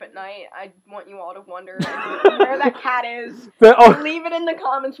to sleep at night, I want you all to wonder where that cat is. Leave it in the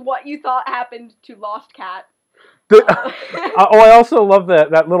comments what you thought happened to Lost Cat. I also love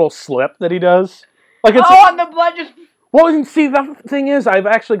that little slip that he does. Like it's and the blood just... Well, see, the thing is, I've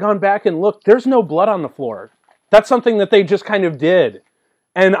actually gone back and looked. There's no blood on the floor. That's something that they just kind of did.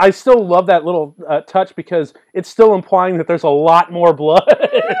 And I still love that little touch because it's still implying that there's a lot more blood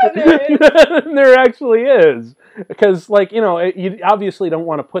than there actually is. Because, like, you obviously don't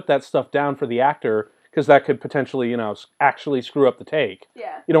want to put that stuff down for the actor because that could potentially, actually screw up the take.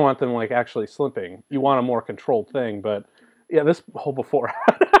 Yeah. You don't want them, like, actually slipping. You want a more controlled thing. But, yeah, this whole before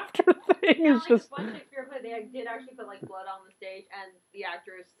and after thing is just... One Shakespeare play, they did actually put, like, blood on the stage, and the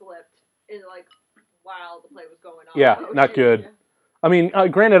actors slipped while the play was going on. Yeah, not good. I mean,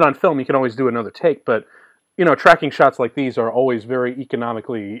 granted, on film you can always do another take, but tracking shots like these are always very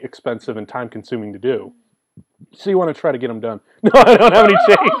economically expensive and time-consuming to do. So you want to try to get them done. No, I don't have any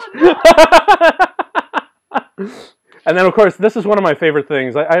change. And then, of course, this is one of my favorite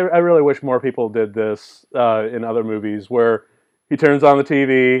things. I really wish more people did this in other movies, where he turns on the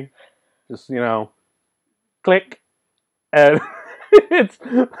TV, just click, and it's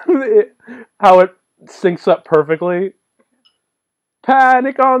how it syncs up perfecly.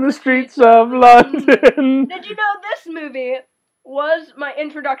 Panic on the streets of London. Did you know this movie was my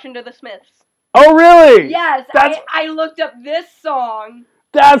introduction to the Smiths? Oh, really? Yes, I looked up this song.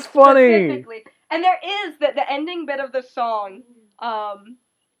 That's funny. Specifically. And there is the ending bit of the song.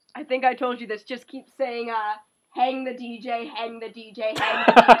 I think I told you this. Just keep saying, hang the DJ, hang the DJ, hang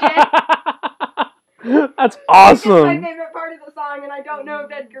the DJ. That's awesome. It's my favorite part of the song, and I don't know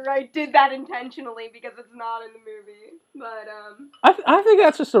if Edgar Wright did that intentionally because it's not in the movie. But I think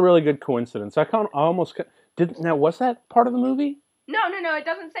that's just a really good coincidence. Now was that part of the movie? No. It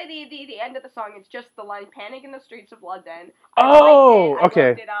doesn't say the end of the song. It's just the line "Panic in the Streets of London." Okay. I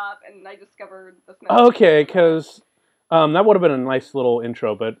looked it up and I discovered the Smiths. Okay, because that would have been a nice little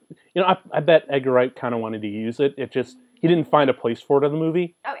intro. But I bet Edgar Wright kind of wanted to use it. It just he didn't find a place for it in the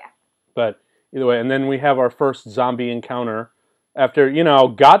movie. Oh yeah. But either way, and then we have our first zombie encounter after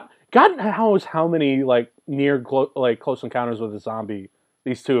God knows how many close encounters with a zombie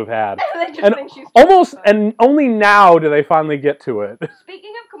these two have had. They just And think she's almost, fun. and only now do they finally get to it.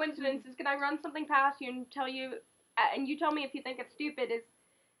 Speaking of coincidences, can I run something past you and tell you, and you tell me if you think it's stupid,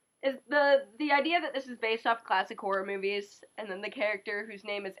 is the idea that this is based off classic horror movies, and then the character whose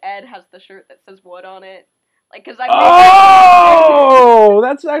name is Ed has the shirt that says Wood on it? Like, cause Oh!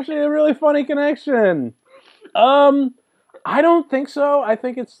 That's actually a really funny connection. I don't think so. I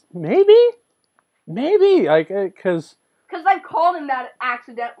think it's maybe, like, because I've called him that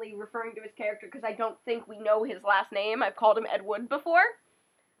accidentally, referring to his character, because I don't think we know his last name. I've called him Ed Wood before.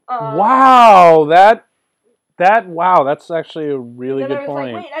 Wow, wow, that's actually a really good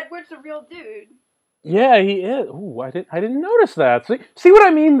point. Like, wait, Ed Wood's a real dude. Yeah, he is. Ooh, I didn't notice that. See what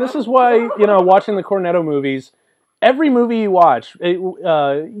I mean? This is why, watching the Cornetto movies, every movie you watch,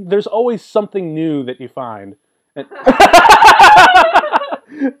 there's always something new that you find. And,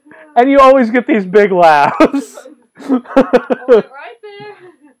 and you always get these big laughs. Right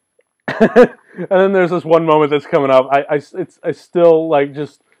there. And then there's this one moment that's coming up. I still, like,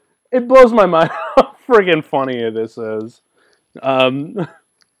 just, it blows my mind how friggin' funny this is.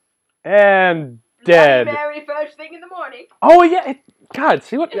 And dead. The very first thing in the morning. Oh, yeah. God,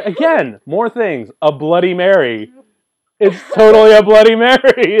 see what? Again, more things. A Bloody Mary. It's totally a Bloody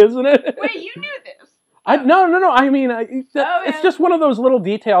Mary, isn't it? Wait, you knew this? No. I mean, it's yeah. just one of those little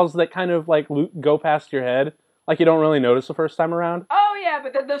details that kind of, like, go past your head. Like, you don't really notice the first time around. Oh, yeah,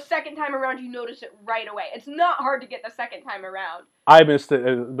 but the second time around, you notice it right away. It's not hard to get the second time around. I missed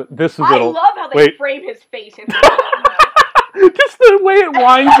it, but this is I love how they frame his face in just the way it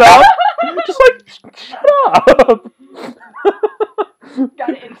winds up. Just like, shut up.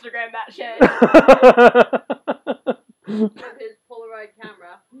 Gotta Instagram that shit. With his Polaroid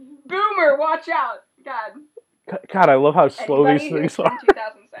camera. Boomer, watch out. God, I love how slow Anybody these things who's are. from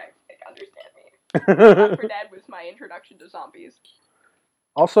 2006, understand me. Left 4 Dead was my introduction to zombies.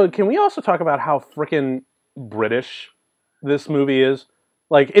 Also, can we also talk about how frickin' British this movie is?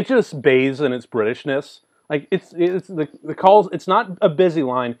 Like, it just bathes in its Britishness. Like, it's the calls. It's not a busy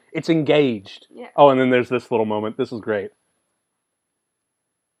line. It's engaged. Yeah. Oh, and then there's this little moment. This is great.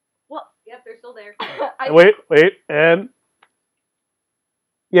 Well, yep, they're still there. Wait, and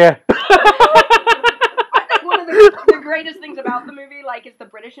yeah. I think one of the greatest things about the movie, like, is the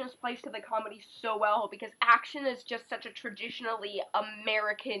Britishness plays to the comedy so well, because action is just such a traditionally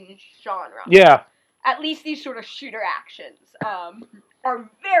American genre. Yeah. At least these sort of shooter actions are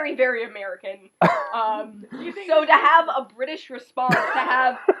very, very American. So to have a British response, to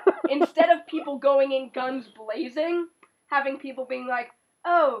have, instead of people going in guns blazing, having people being like,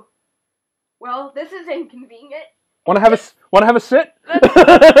 oh, well, this is inconvenient. Want to have a sit?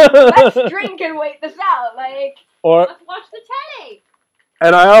 Let's drink and wait this out, like. Or let's watch the telly.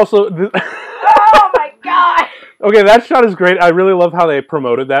 And I also. Oh my god! Okay, that shot is great. I really love how they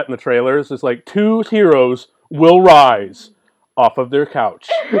promoted that in the trailers. It's like 2 heroes will rise off of their couch.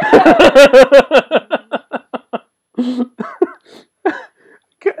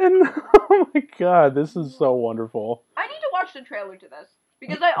 And, oh my god, this is so wonderful. I need to watch the trailer to this,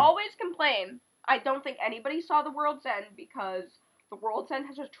 because I always complain. I don't think anybody saw The World's End, because The World's End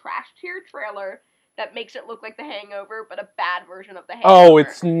has a trash tier trailer that makes it look like The Hangover, but a bad version of The Hangover. Oh,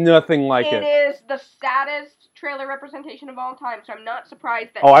 it's nothing like it. It is the saddest trailer representation of all time, so I'm not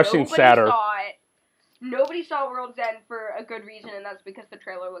surprised that I've seen sadder. Saw it. Nobody saw World's End for a good reason, and that's because the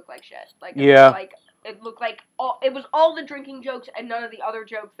trailer looked like shit. Like, it looked like it was all the drinking jokes and none of the other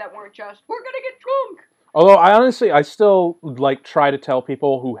jokes that weren't just, we're gonna get drunk. Although, I still, like, try to tell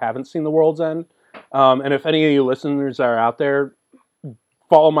people who haven't seen The World's End, and if any of you listeners are out there,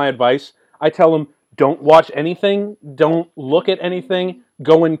 follow my advice. I tell them, don't watch anything, don't look at anything,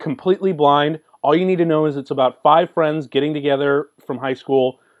 go in completely blind. All you need to know is it's about 5 friends getting together from high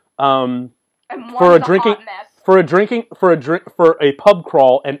school, for a pub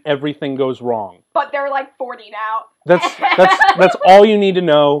crawl, and everything goes wrong. But they're like 40 now. That's all you need to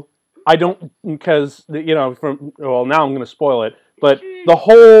know. I don't, because now I'm going to spoil it. But the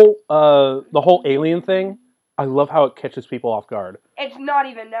whole alien thing, I love how it catches people off guard. It's not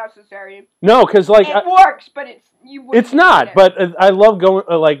even necessary. No, because like it works, but it's not. But I love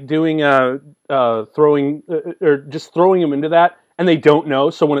going doing throwing or just throwing them into that, and they don't know.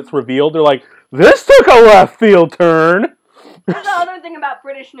 So when it's revealed, they're like, "This took a left field turn." The other thing about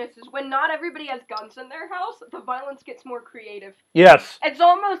Britishness is when not everybody has guns in their house, the violence gets more creative. Yes. It's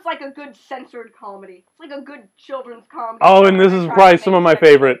almost like a good censored comedy. It's like a good children's comedy. Oh, and this is probably some of my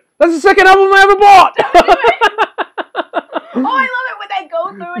favorite. That's the second album I ever bought! Oh, I love it when they go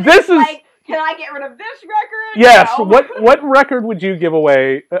through and this is like, can I get rid of this record? Yes. No. What record would you give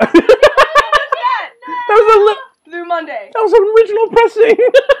away? That was a Through Grande. That was an original pressing.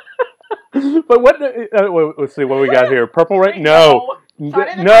 But what? Let's see what we got here. Purple Rain? No.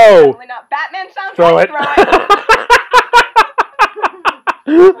 Sorry, No. definitely not. Batman soundtrack. Throw it.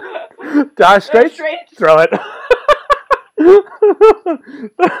 Dire Straits? Throw it.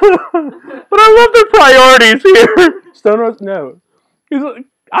 But I love their priorities here. Stone Rose? No. He's like,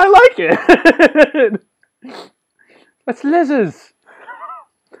 I like it. That's Liz's.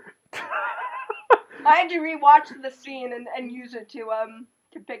 I had to rewatch the scene and use it to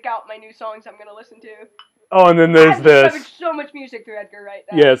pick out my new songs I'm gonna listen to. Oh, and then there's I've this. discovered so much music through Edgar Wright.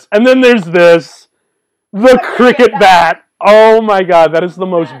 Now. Yes, and then there's this. The cricket bat. Oh my god, that is the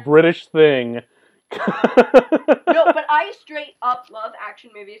most British thing. No, but I straight up love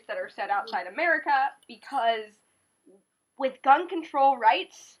action movies that are set outside America because with gun control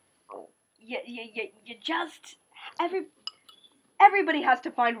rights, you just everybody has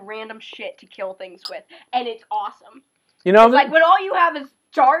to find random shit to kill things with, and it's awesome. You know, it's like when all you have is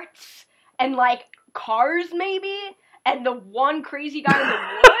darts and like cars maybe, and the one crazy guy in the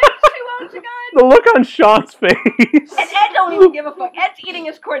woods who owns a gun. The look on Sean's face. And Ed don't even give a fuck. Ed's eating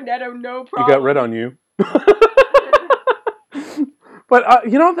his cornetto, no problem. You got red on you.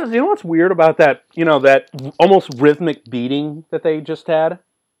 But you know what's weird about that? You know, that almost rhythmic beating that they just had.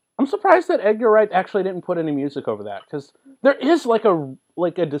 I'm surprised that Edgar Wright actually didn't put any music over that, because there is like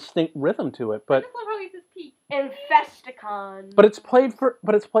a distinct rhythm to it. But I just love how he says peak. Infesticon. But it's played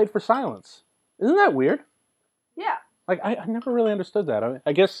for silence. Isn't that weird? Yeah. Like I never really understood that.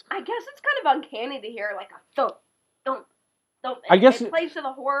 I guess it's kind of uncanny to hear like a thump. I guess it plays to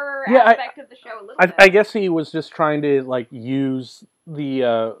the horror yeah, aspect of the show a little bit. I guess he was just trying to like use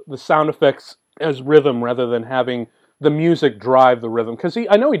the sound effects as rhythm rather than having the music drive the rhythm. Because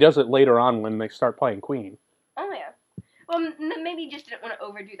I know he does it later on when they start playing Queen. Oh yeah. Well, maybe he just didn't want to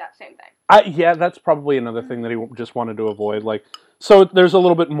overdo that same thing. Yeah, that's probably another thing that he just wanted to avoid. Like, so there's a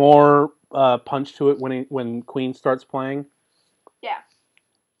little bit more punch to it when Queen starts playing. Yeah.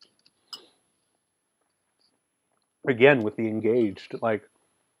 Again, with the Engaged, like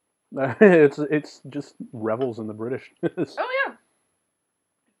it's just revels in the Britishness. Oh yeah.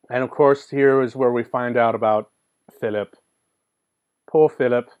 And of course, here is where we find out about Philip. Poor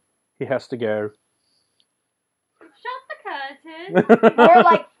Philip, he has to go. Shut the curtain. More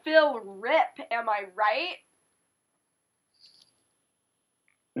like Phil Rip, am I right?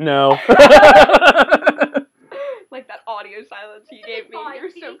 No. Like that audio silence you gave me. You're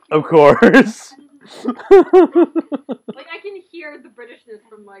so cute. Of course. Like I can hear the Britishness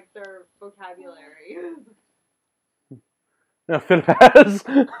from like their vocabulary. No, Philip has.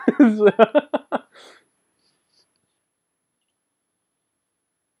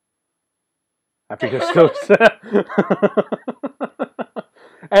 After he goes upset.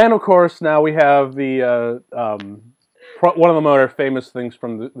 And of course, now we have the one of the more famous things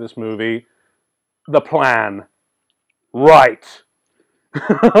from this movie, the plan. Right.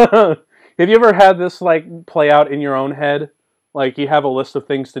 Have you ever had this like play out in your own head? Like you have a list of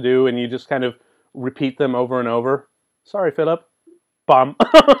things to do and you just kind of repeat them over and over? Sorry, Philip. Bum.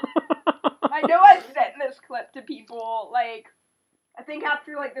 I know I've sent this clip to people, like, I think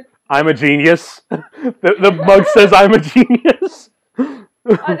after, like, I'm a genius. The bug says I'm a genius.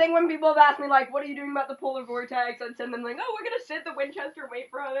 I think when people have asked me, like, what are you doing about the polar vortex, I'd send them, like, oh, we're gonna sit at the Winchester and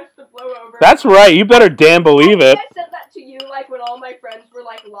wait for this to blow over. That's right. You better damn believe it. I said that to you, like, when all my friends were,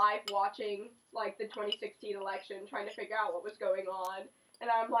 like, live watching, like, the 2016 election, trying to figure out what was going on. And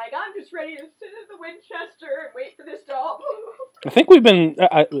I'm like, I'm just ready to sit at the Winchester and wait for this to all blow over. I think we've been,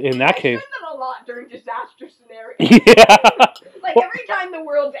 in that case... I said that a lot during disaster scenarios. Yeah. Like, every time the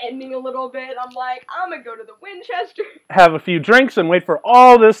world's ending a little bit, I'm like, I'm gonna go to the Winchester. Have a few drinks and wait for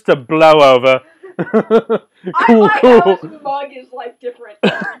all this to blow over. Cool, I cool. like how this mug is, like, different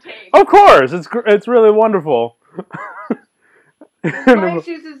every take. Of course. It's really wonderful. My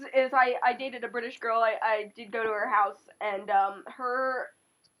excuse is I dated a British girl. I did go to her house, and her,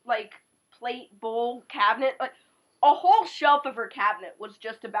 like, plate, bowl, cabinet, like, a whole shelf of her cabinet was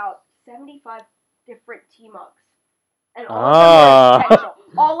just about 75 different tea mugs. And all of them were essential.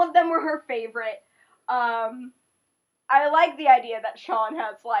 All of them were her favorite. I like the idea that Sean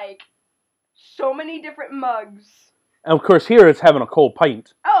has, like, so many different mugs. And of course, here it's having a cold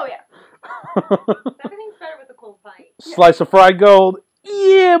pint. Oh, yeah. Everything's better with a cold pint. Slice of fried gold.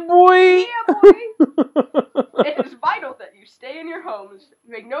 Yeah, boy. Yeah, boy. It is vital that you stay in your homes.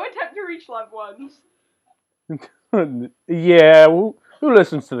 Make no attempt to reach loved ones. Yeah, who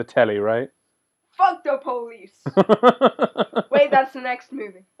listens to the telly, right? Fuck the police. Wait, that's the next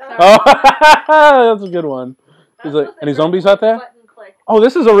movie. Sorry. Oh, that's a good one. He's like, any zombies out there? Oh,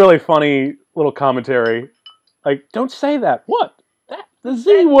 this is a really funny little commentary. Like, don't say that. What? That the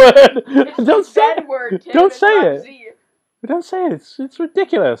Z word. It's Don't the say Z word, Tim. Don't It's say not it. Z. Don't say it. It's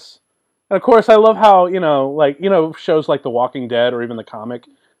ridiculous. And of course, I love how shows like The Walking Dead or even the comic,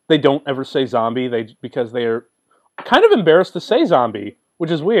 they don't ever say zombie. Because they are kind of embarrassed to say zombie, which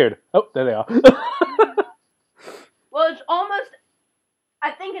is weird. Oh, there they are. Well, it's almost.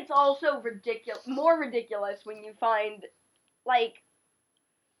 I think it's also more ridiculous when you find, like,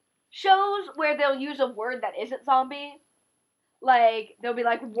 shows where they'll use a word that isn't zombie. Like, they'll be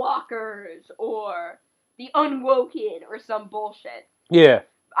like walkers or the unwoken or some bullshit. Yeah.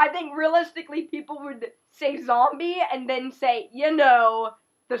 I think realistically people would say zombie and then say,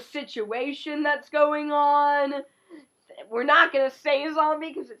 the situation that's going on. We're not going to say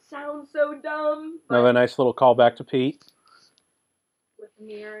zombie because it sounds so dumb. Another nice little callback to Pete. With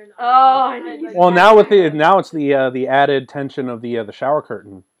mirror and Well, now it's the added tension of the shower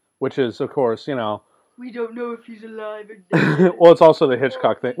curtain, which is, of course, we don't know if he's alive or dead. Well, it's also the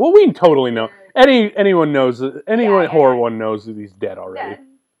Hitchcock thing. Well, we totally know. Anyone knows. Horror one knows that he's dead already. Dead.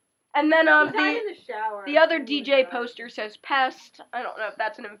 And then in the shower. the other DJ poster says pest. I don't know if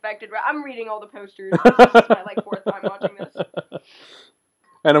that's an infected rat. I'm reading all the posters. This is my fourth time watching this.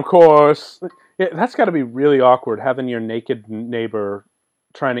 And of course, that's got to be really awkward having your naked neighbor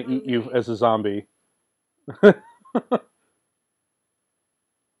trying to eat you as a zombie.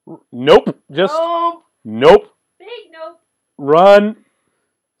 Nope. Just nope. Big nope. Run.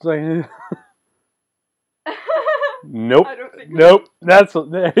 It's like, nope. I don't think Nope. That's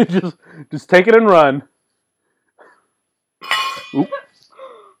just take it and run. Oop.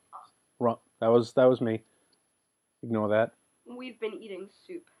 Wrong. That was me. Ignore that. We've been eating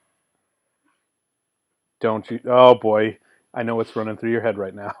soup. Don't you? Oh boy, I know what's running through your head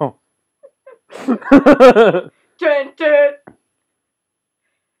right now. Dun, dun.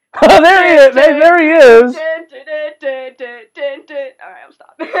 There he is. There he is. Dun, dun, dun, dun, dun, dun. All right, I'll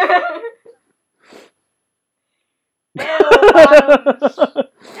stop. Yeah, because think about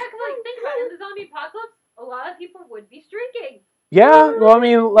it, in the zombie apocalypse, a lot of people would be streaking. Yeah, well, I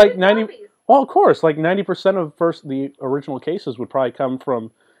mean, like 90. Zombies. Well, of course, like 90% of the original cases would probably come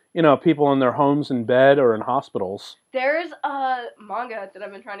from, people in their homes in bed or in hospitals. There's a manga that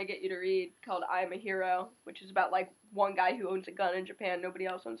I've been trying to get you to read called I Am a Hero, which is about one guy who owns a gun in Japan. Nobody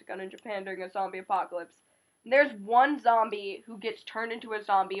else owns a gun in Japan during a zombie apocalypse. And there's one zombie who gets turned into a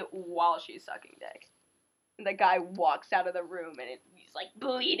zombie while she's sucking dick. And the guy walks out of the room and he's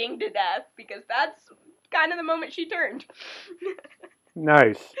bleeding to death because that's kind of the moment she turned.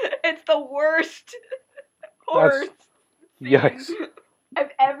 Nice. It's the worst horror scene Yikes.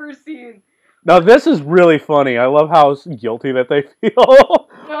 I've ever seen. Now, this is really funny. I love how guilty that they feel.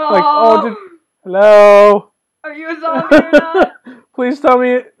 Hello? Are you a zombie or not? Please tell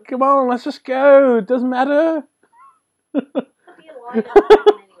me. Come on, let's just go. It doesn't matter. I'll be alive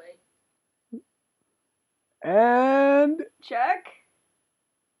anyway. And... Check.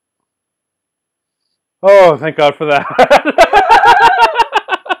 Oh, thank God for that.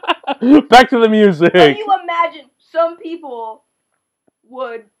 Back to the music. Can you imagine some people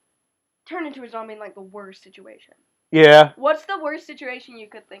would turn into a zombie in the worst situation? Yeah. What's the worst situation you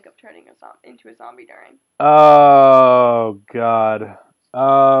could think of turning into a zombie during? Oh, God.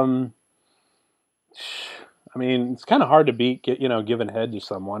 I mean, it's kind of hard to beat, giving head to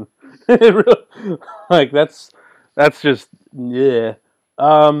someone. That's just, yeah.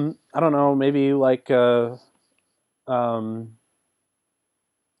 I don't know, maybe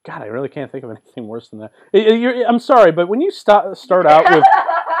God, I really can't think of anything worse than that. I'm sorry, but when you start out with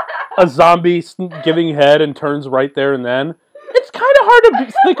a zombie giving head and turns right there and then, it's kind of hard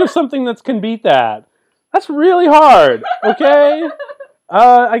to think of something that can beat that. That's really hard, okay?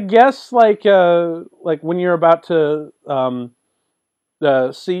 I guess like when you're about to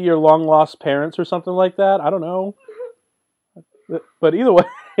see your long lost parents or something like that. I don't know, but either way,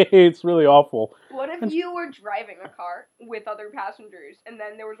 it's really awful. What if you were driving a car with other passengers, and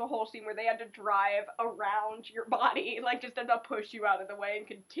then there was a whole scene where they had to drive around your body, just had to push you out of the way and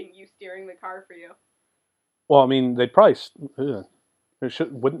continue steering the car for you? Well, I mean, they'd probably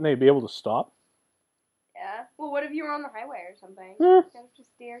wouldn't they be able to stop? Yeah. Well, what if you were on the highway or something? Mm. You have to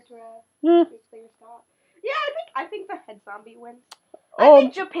steer to a clear stop. Yeah, I think the head zombie wins. I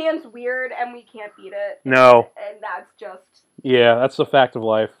think Japan's weird and we can't beat it. No. And that's just... Yeah, that's the fact of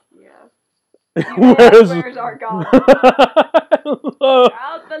life. Yeah. Where's our God? Throughout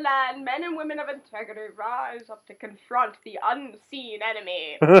the land, men and women of integrity rise up to confront the unseen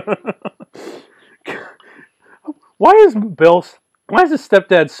enemy. Why is his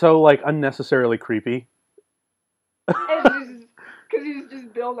stepdad so unnecessarily creepy? Because he's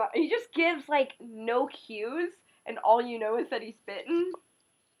just built up. He just gives, like, no cues, and all you know is that he's bitten.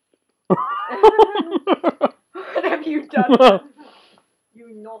 What have you done?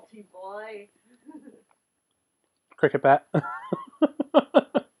 You naughty boy. Cricket bat.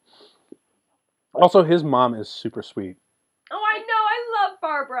 Also, his mom is super sweet. Oh, I know. I love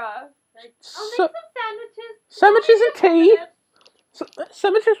Barbara. Like, So- I'll make some sandwiches. Sandwiches and tea.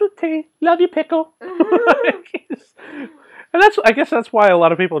 Sandwiches with tea. Love you, pickle. And I guess that's why a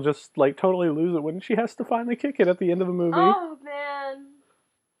lot of people just like totally lose it when she has to finally kick it at the end of the movie. Oh, man.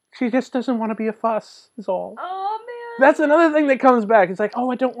 She just doesn't want to be a fuss, is all. Oh, man. That's another thing that comes back. It's like,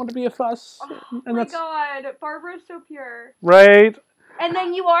 oh, I don't want to be a fuss. Oh, And my that's God. Barbara's so pure. right. And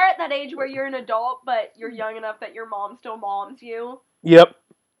then you are at that age where you're an adult, but you're young enough that your mom still moms you. Yep.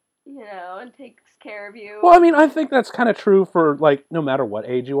 You know, and takes care of you. Well, I mean, I think that's kind of true for like no matter what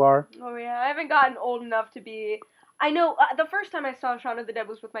age you are. Oh, yeah. I haven't gotten old enough to be... I know, the first time I saw Shaun of the Dead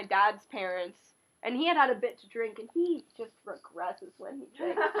was with my dad's parents, and he had a bit to drink, and he just regresses when he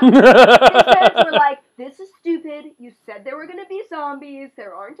drinks. His parents were like, this is stupid, you said there were gonna be zombies,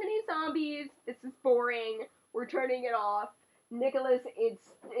 there aren't any zombies, this is boring, we're turning it off. Nicholas, it's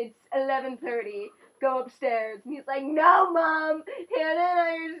 11:30, go upstairs. And he's like, no, Mom, Hannah and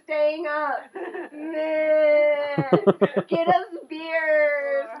I are staying up. Man, get us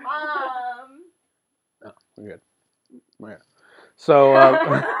beers, Mom. Oh, we're good. Yeah. So,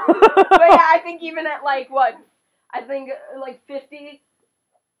 But yeah, I think even at like what? I think like 50.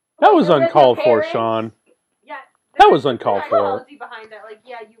 that was you're with uncalled your for, parents. Sean. Yeah. That was there's uncalled for. psychology behind that. Like,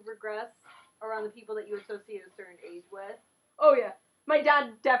 yeah, you regress around the people that you associate a certain age with. Oh yeah, my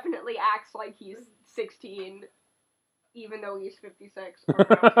dad definitely acts like he's 16, even though he's 56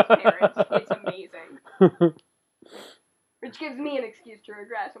 around his parents. It's amazing. Which gives me an excuse to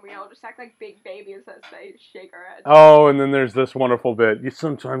regress, and we all just act like big babies as they shake our heads. Oh, and then there's this wonderful bit.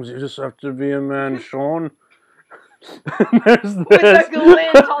 Sometimes you just have to be a man, Sean. There's With this. the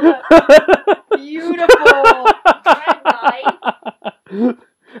glint on the beautiful red light.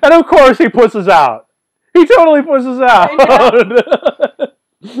 And of course he pusses out. He totally pusses out.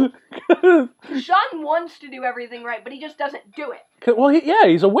 Sean wants to do everything right, but he just doesn't do it. Well,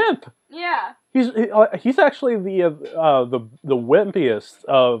 he's a wimp. Yeah. He's actually the wimpiest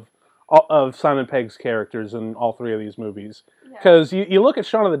of Simon Pegg's characters in all three of these movies. Because you look at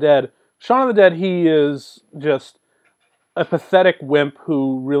Shaun of the Dead. Shaun of the Dead, he is just a pathetic wimp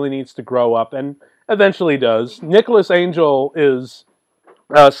who really needs to grow up, and eventually does. Nicholas Angel is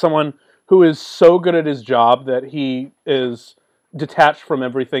someone who is so good at his job that he is detached from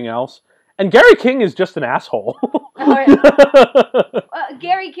everything else. And Gary King is just an asshole. Oh, yeah.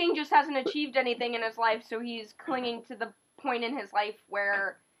 Gary King just hasn't achieved anything in his life, so he's clinging to the point in his life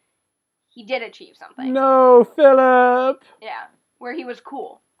where he did achieve something. No, Philip. Yeah, where he was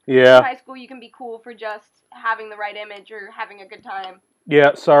cool. Yeah. In high school, you can be cool for just having the right image or having a good time.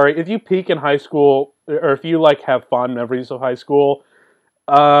 Yeah, sorry. If you peak in high school, or if you like have fond memories of high school,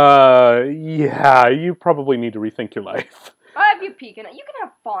 yeah, you probably need to rethink your life. If you peak in it, you can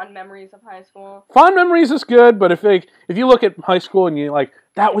have fond memories of high school. Fond memories is good, but if you look at high school and you're like,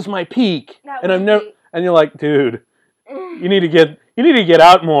 that was my peak, and I'm never, and you're like, dude, you need to get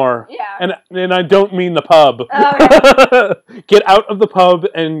out more. Yeah. And I don't mean the pub. Okay. Get out of the pub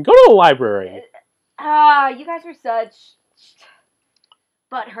and go to the library. You guys are such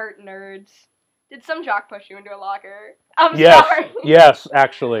butthurt nerds. Did some jock push you into a locker? I'm sorry. Yes,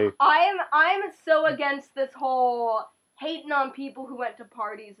 actually. I'm so against this whole hating on people who went to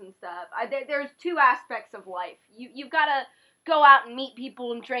parties and stuff. There's two aspects of life. You've got to go out and meet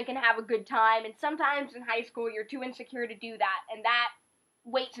people and drink and have a good time, and sometimes in high school you're too insecure to do that, and that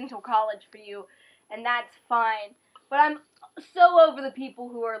waits until college for you, and that's fine. But I'm so over the people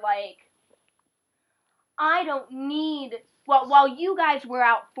who are like, I don't need... Well, while you guys were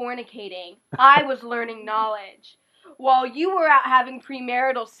out fornicating, I was learning knowledge. While you were out having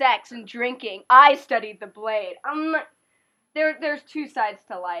premarital sex and drinking, I studied the blade. There's two sides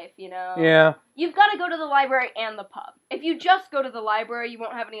to life, you know? Yeah. You've got to go to the library and the pub. If you just go to the library, you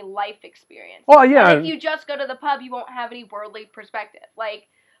won't have any life experience. Well, yeah. And if you just go to the pub, you won't have any worldly perspective.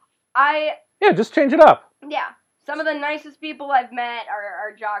 Yeah, just change it up. Yeah. Some of the nicest people I've met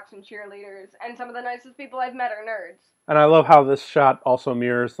are jocks and cheerleaders, and some of the nicest people I've met are nerds. And I love how this shot also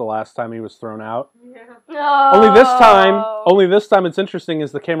mirrors the last time he was thrown out. Yeah. Oh. Only this time it's interesting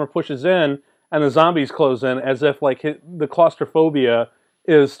is the camera pushes in and the zombies close in as if like the claustrophobia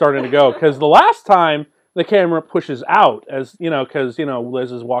is starting to go. Because the last time the camera pushes out as, because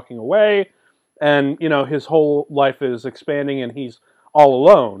Liz is walking away and, his whole life is expanding and he's all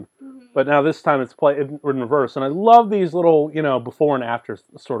alone. Mhm. But now this time it's played in reverse, and I love these little, before and after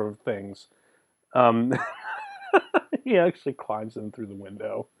sort of things. He actually climbs in through the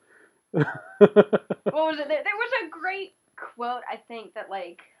window. What was it? There was a great quote, I think, that,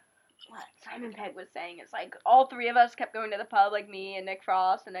 like, what Simon Pegg was saying. It's like, all three of us kept going to the pub, like me and Nick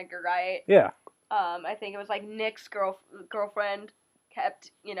Frost and Edgar Wright. Yeah. I think it was, like, Nick's girlfriend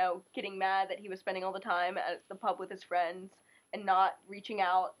kept, getting mad that he was spending all the time at the pub with his friends and not reaching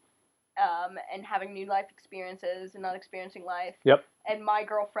out, and having new life experiences and not experiencing life. Yep. And my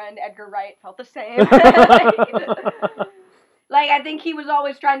girlfriend, Edgar Wright, felt the same. Like, I think he was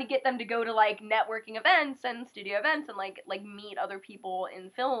always trying to get them to go to, like, networking events and studio events and, like meet other people in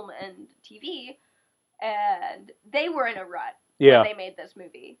film and TV. And they were in a rut Yeah. when they made this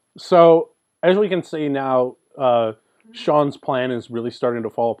movie. So, as we can see now, Sean's plan is really starting to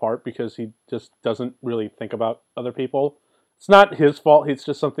fall apart because he just doesn't really think about other people. It's not his fault. It's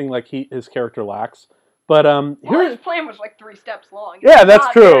just something like his character lacks. But His plan was like 3 steps long. Yeah, It's that's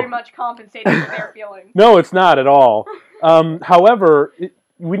not true. Very much compensating for their feelings. No, it's not at all. However,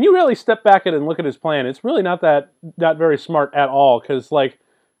 when you really step back and look at his plan, it's really not very smart at all. Because like,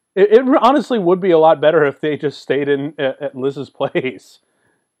 it honestly would be a lot better if they just stayed at Liz's place.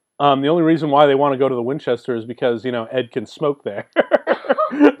 The only reason why they want to go to the Winchester is because Ed can smoke there.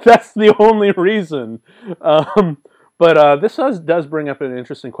 That's the only reason. But this does bring up an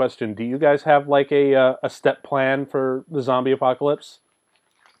interesting question. Do you guys have like a step plan for the zombie apocalypse?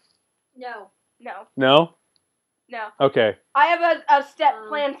 No. No? No. Okay. I have a step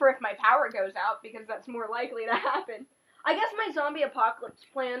plan for if my power goes out, because that's more likely to happen. I guess my zombie apocalypse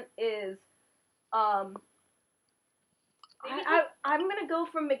plan is, I'm gonna go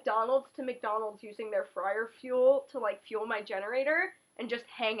from McDonald's to McDonald's using their fryer fuel to like fuel my generator and just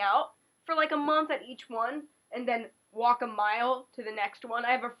hang out for like a month at each one and then walk a mile to the next one.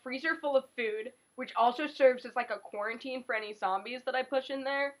 I have a freezer full of food, which also serves as like a quarantine for any zombies that I push in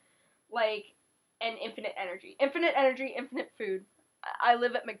there. Like, and infinite energy, infinite food. I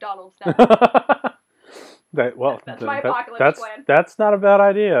live at McDonald's now. That's my apocalypse plan. That's not a bad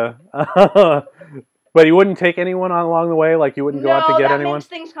idea. But you wouldn't take anyone along the way? Like, you wouldn't go out to get anyone? No, that makes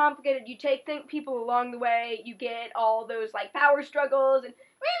things complicated. You take people along the way, you get all those, like, power struggles,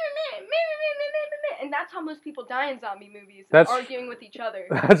 and that's how most people die in zombie movies, arguing with each other.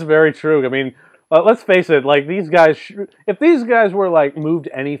 That's very true. I mean, let's face it, like, these guys, if these guys were, like, moved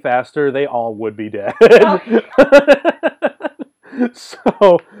any faster, they all would be dead.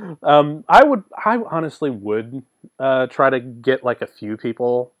 So, I honestly would try to get, like, a few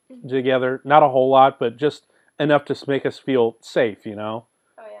people together. Not a whole lot, but just enough to make us feel safe, Oh,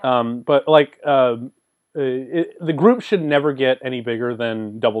 yeah. But, like, the group should never get any bigger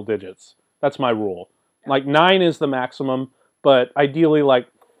than double digits. That's my rule. Yeah. Like, 9 is the maximum, but ideally, like,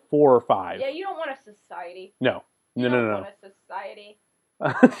 4 or 5. Yeah, you don't want a society. No. You don't want a society.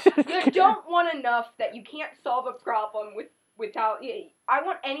 You don't want enough that you can't solve a problem without... I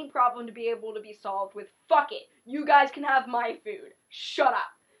want any problem to be able to be solved with, fuck it, you guys can have my food. Shut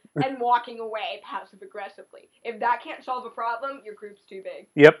up. And walking away passive-aggressively. If that can't solve a problem, your group's too big.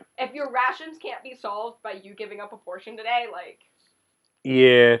 Yep. If your rations can't be solved by you giving up a portion today, like...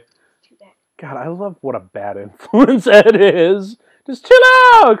 Yeah. It's too big. God, I love what a bad influence Ed is. Just chill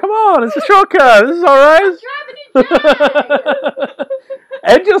out. Come on, it's a shortcut. This is all right. I'm driving a Jag!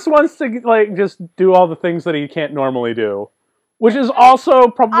 Ed just wants to like just do all the things that he can't normally do, which is also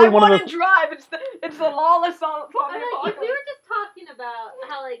probably one of the. I want to drive. It's the lawless zombie If we apocalypse. were just talking about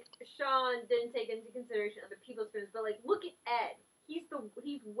how like Sean didn't take into consideration other people's feelings, but like look at Ed. He's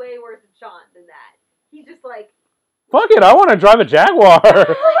way worse than Sean than that. He's just like, Fuck it, I want to drive a Jaguar.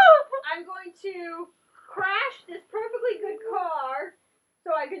 I'm going to crash this perfectly good car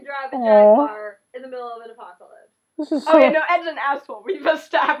so I can drive a Jaguar in the middle of an apocalypse. This is so. Oh yeah, no, Ed's an asshole. We've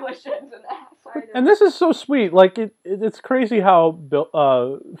established Ed's an asshole. And this is so sweet. Like it's crazy how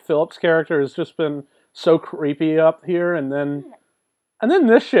Philip's character has just been so creepy up here, and then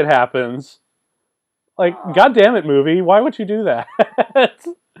this shit happens. Like, God damn it, movie! Why would you do that?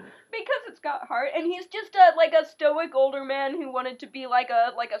 Because it's got heart, and he's just a stoic older man who wanted to be like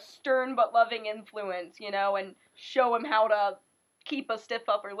a stern but loving influence, and show him how to keep a stiff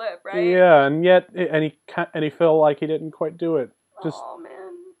upper lip, right? Yeah, and yet he felt like he didn't quite do it. Oh man.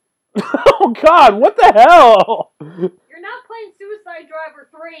 Oh God, what the hell? You're not playing Suicide Driver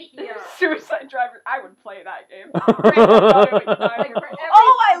 3 here. Suicide Driver. I would play that game.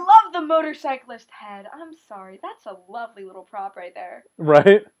 Oh, I love the motorcyclist head. I'm sorry. That's a lovely little prop right there.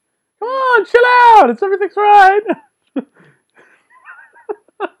 Right? Come on, chill out. Everything's right.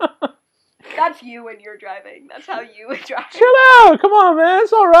 That's you when you're driving. That's how you would drive. Chill out. Come on, man.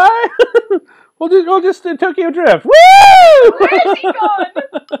 It's all right. we'll just Tokyo Drift. Woo! Where is he gone?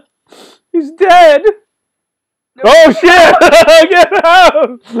 He's dead. No, Oh shit! Get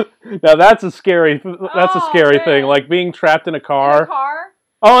out! Now that's a scary man. thing. Like being trapped in a In car. a car?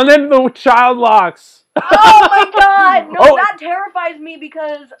 Oh, and then the child locks. Oh my god! No, Oh. that terrifies me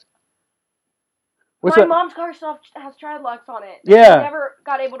because What's my that? mom's car still has child locks on it. Yeah. She never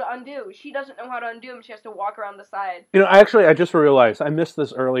got able to undo. She doesn't know how to undo them. She has to walk around the side. You know, I just realized I missed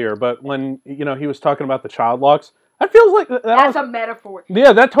this earlier, but when he was talking about the child locks, that feels like That's a metaphor.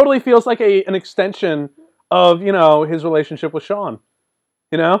 yeah, that totally feels like an extension of his relationship with Sean.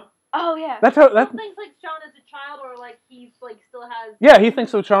 You know, Oh yeah. that's how That thinks like Sean is a child, or like he's like still has. yeah, he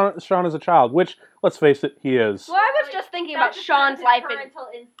thinks of Sean as a child, which let's face it, he is. Well, I was Like, just thinking about that's just Sean's his life and parental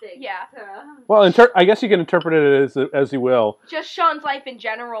instinct. Yeah. Well, I guess you can interpret it as you will. just Sean's life in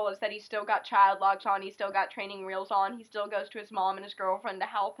general is that he's still got child locks on, he's still got training wheels on, he still goes to his mom and his girlfriend to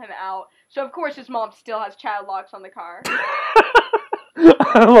help him out. So of course his mom still has child locks on the car.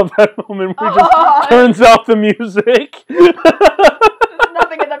 I love that moment where he Oh. just turns off the music. There's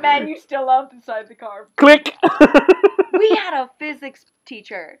nothing in the man you still love inside the car. Click. We had a physics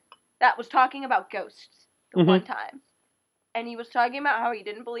teacher that was talking about ghosts one time. And he was talking about how he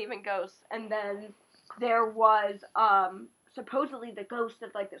didn't believe in ghosts. And then there was supposedly the ghost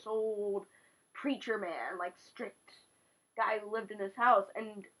of like this old preacher man, like strict guy who lived in his house.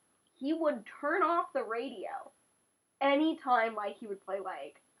 And he would turn off the radio anytime like he would play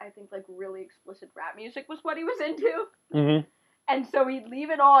like, I think like really explicit rap music was what he was into. Mm-hmm. And so he'd leave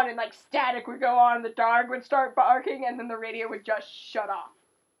it on, and like static would go on, the dog would start barking, and then the radio would just shut off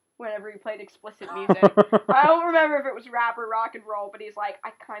whenever he played explicit music. I don't remember if it was rap or rock and roll, but he's like, I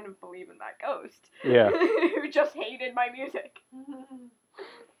kind of believe in that ghost. Yeah. Who just hated my music.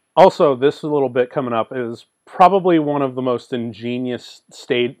 Also, this little bit coming up is probably one of the most ingenious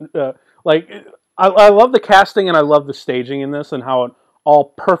stage. I love the casting and I love the staging in this and how it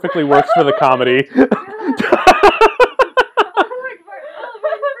all perfectly works for the comedy.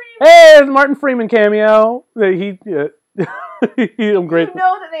 Hey, it's Martin Freeman cameo. He's great. You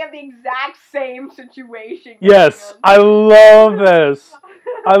know that they have the exact same situation. Yes, I love this.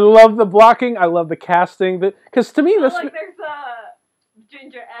 I love the blocking. I love the casting. Because to me, this. Like there's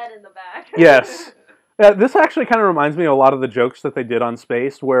Ginger Ed in the back. Yes. This actually kind of reminds me of a lot of the jokes that they did on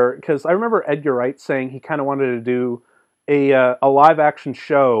Spaced, because I remember Edgar Wright saying he kind of wanted to do a live-action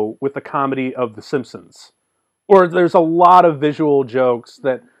show with the comedy of The Simpsons. Or there's a lot of visual jokes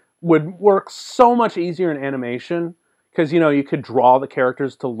that would work so much easier in animation, because, you could draw the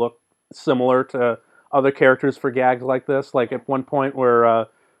characters to look similar to other characters for gags like this. Like at one point where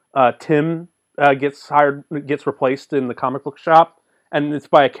Tim gets replaced in the comic book shop, and it's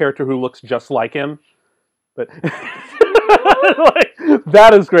by a character who looks just like him. But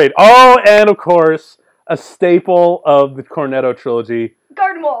that is great. Oh, and of course, a staple of the Cornetto trilogy.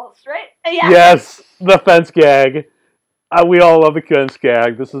 Garden walls, right? Yeah. Yes, the fence gag. We all love the fence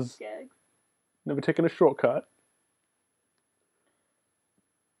gag. This is never taken a shortcut.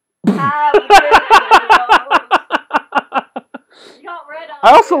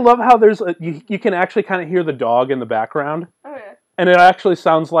 I also love how you can actually kind of hear the dog in the background. Oh, yeah. And it actually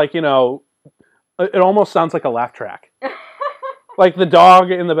sounds like, it almost sounds like a laugh track. Like the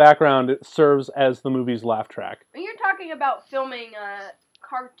dog in the background, it serves as the movie's laugh track. When you're talking about filming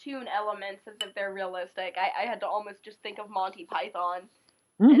cartoon elements as if they're realistic, I had to almost just think of Monty Python.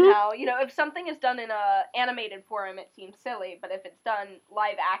 Mm-hmm. And how, if something is done in a animated form, it seems silly, but if it's done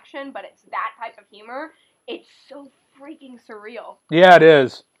live action, but it's that type of humor, it's so freaking surreal. Yeah, it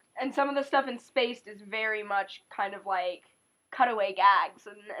is. And some of the stuff in Spaced is very much kind of like cutaway gags.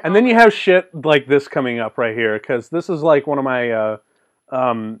 And then you have shit like this coming up right here, because this is like one of my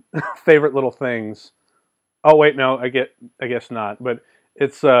favorite little things. Oh wait, no, I guess not, but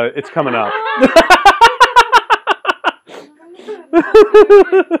it's coming up.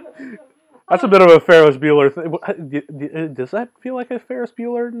 That's a bit of a Ferris Bueller thing. Does that feel like a Ferris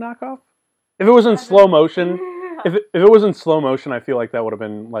Bueller knockoff? If it was in slow motion, if it was in slow motion, I feel like that would have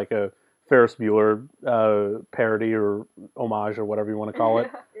been like a Ferris Bueller parody or homage or whatever you want to call it.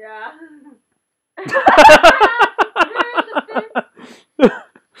 Yeah.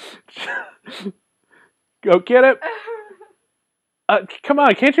 Go get it. Come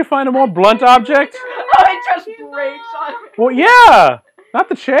on, can't you find a more blunt object? Oh, it just breaks on me. Well, yeah. Not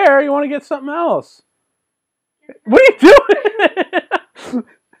the chair. You want to get something else. What are you doing?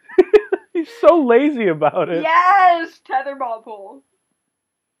 He's so lazy about it. Yes! Tetherball pool.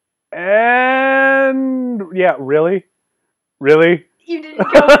 And yeah, really? Really? You didn't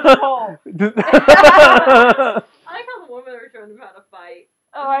go with the poll. I like how the women are showing them how to fight.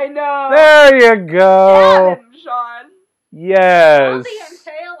 Oh, I know. There you go. Get him, Sean. Yes. The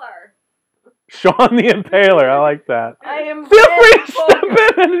Impaler. Sean the Impaler. I like that. I am Feel free to step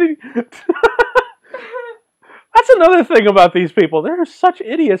in. That's another thing about these people. They're such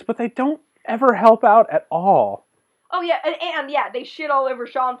idiots, but they don't ever help out at all. Oh, yeah, and yeah, they shit all over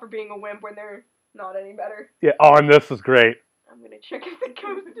Sean for being a wimp when they're not any better. Yeah. Oh, and this is great. I'm going to check if it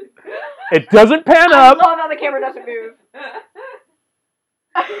goes. It doesn't pan I up. love how the camera doesn't move.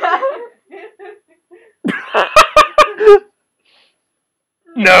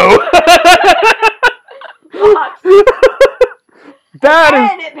 No. That is.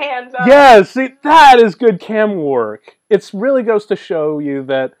 And it pans up. Yeah, see, that is good cam work. It really goes to show you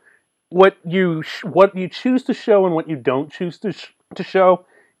that what you choose to show and what you don't choose to show,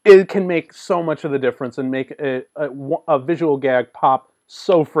 it can make so much of the difference and make a visual gag pop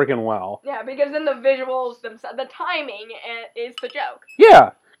so freaking well. Yeah, because then the visuals themselves, the timing is the joke.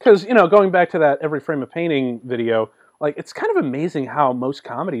 Yeah, because, going back to that Every Frame of Painting video, like, it's kind of amazing how most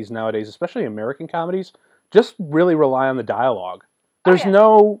comedies nowadays, especially American comedies, just really rely on the dialogue. There's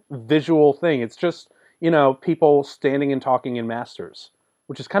no visual thing. It's just, people standing and talking in masters,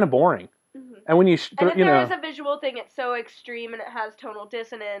 which is kind of boring. Mm-hmm. And when you, and if there is a visual thing, it's so extreme and it has tonal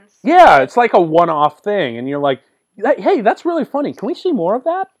dissonance. Yeah, it's like a one-off thing, and you're like, hey, that's really funny. Can we see more of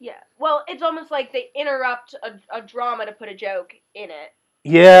that? Yeah. Well, it's almost like they interrupt a drama to put a joke in it.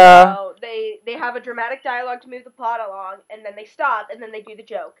 Yeah. So they have a dramatic dialogue to move the plot along, and then they stop, and then they do the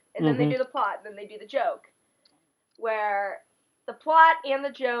joke. And then they do the plot, and then they do the joke. Where the plot and the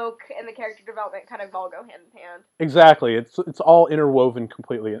joke and the character development kind of all go hand in hand. Exactly. It's all interwoven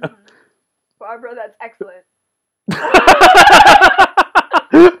completely. Mm-hmm. Barbara, that's excellent.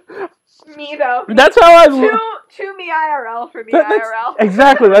 Me, though. That's how I... To me IRL for me IRL.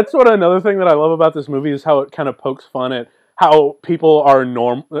 Exactly. That's another thing that I love about this movie is how it kind of pokes fun at how people are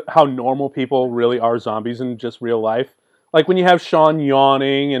how normal people really are zombies in just real life. Like when you have Sean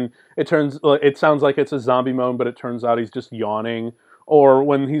yawning and it sounds like it's a zombie moan, but it turns out he's just yawning. Or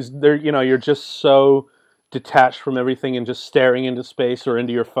when he's there, you're just so detached from everything and just staring into space or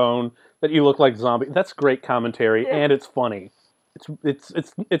into your phone that you look like zombie. That's great commentary, and it's funny.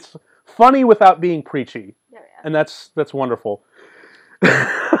 It's funny without being preachy, and that's wonderful. They're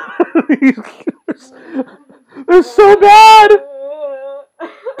so bad.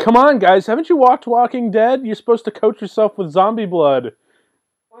 Come on, guys! Haven't you watched Walking Dead? You're supposed to coat yourself with zombie blood.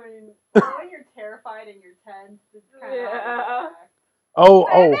 I mean, when you're terrified and you're tense, it's kind of Oh.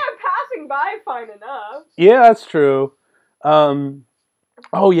 They're passing by fine enough. Yeah, that's true.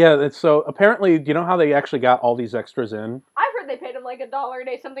 Oh yeah, so apparently, do you know how they actually got all these extras in? I've heard they paid them like $1 a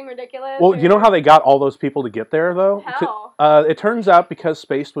day, something ridiculous. Well, do you know how they got all those people to get there, though? How? It turns out because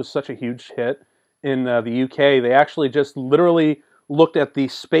Spaced was such a huge hit in the UK, they actually just literally looked at the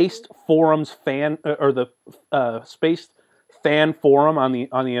Spaced forums or the Spaced fan forum on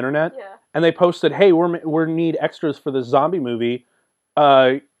the internet, and they posted, "Hey, we need extras for the zombie movie.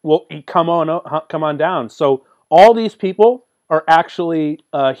 Well, come on down." So all these people are actually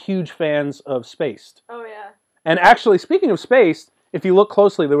huge fans of Spaced. Oh, yeah. And actually, speaking of Spaced, if you look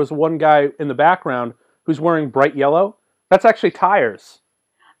closely, there was one guy in the background who's wearing bright yellow. That's actually Tires.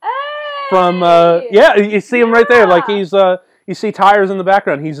 Hey! From, you see him right there. Like, you see Tires in the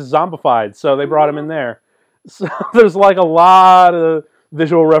background. He's zombified, so they brought him in there. So there's, like, a lot of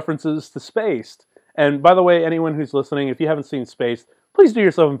visual references to Spaced. And, by the way, anyone who's listening, if you haven't seen Spaced, please do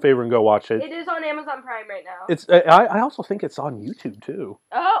yourself a favor and go watch it. It is on Amazon Prime right now. I also think it's on YouTube too.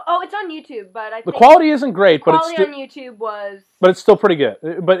 Oh, it's on YouTube, but I think the quality isn't great, but it's still, on YouTube was. But it's still pretty good.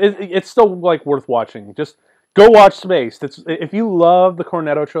 But it's still like worth watching. Just go watch Spaced. If you love the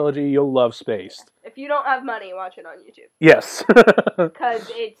Cornetto trilogy, you'll love Spaced. If you don't have money, watch it on YouTube. Yes.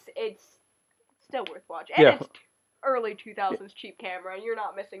 Because it's still worth watching, and it's early 2000s cheap camera. You're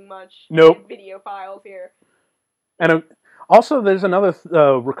not missing much. Nope. Video files here. And also, there's another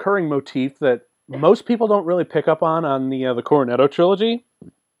recurring motif that most people don't really pick up on the Cornetto trilogy,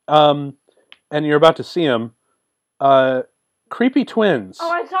 and you're about to see them. Creepy twins.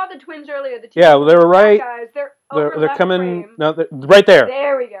 Oh, I saw the twins earlier. The two they were right. Guys, they're coming. Frame. No, right there.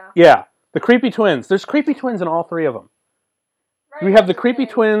 There we go. Yeah, the creepy twins. There's creepy twins in all three of them. Right, we have the creepy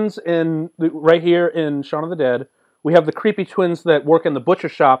twins right here in Shaun of the Dead. We have the creepy twins that work in the butcher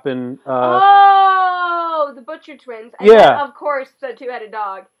shop in. The Butcher Twins. And then, of course, the two-headed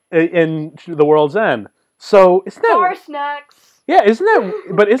dog. In The World's End. So, isn't that... Bar snacks. Yeah, isn't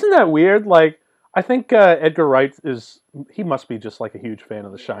that weird? Like, I think Edgar Wright he must be just like a huge fan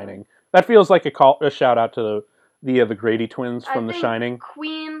of The Shining. That feels like a shout out to the Grady twins from The think Shining.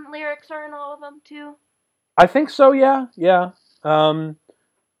 Queen lyrics are in all of them too. I think so. Yeah, yeah.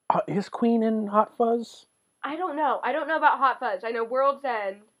 Is Queen in Hot Fuzz? I don't know. I don't know about Hot Fuzz. I know World's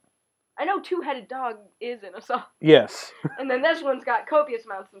End. I know Two-Headed Dog is in a song. Yes. And then this one's got copious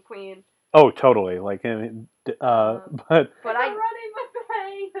amounts of Queen. Oh, totally. Like, I mean, but But I'm running with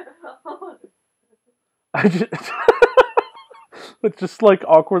pain. I just, but just like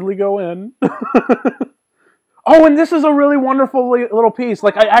awkwardly go in. Oh, and this is a really wonderful little piece.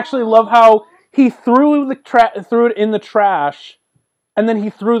 Like, I actually love how he threw threw it in the trash, and then he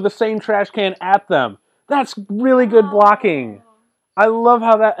threw the same trash can at them. That's really good blocking. I love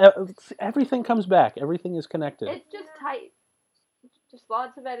how that everything comes back. Everything is connected. It's just tight. Just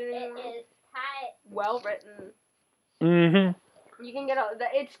lots of editing. It is tight. Well written. Mm-hmm. You can get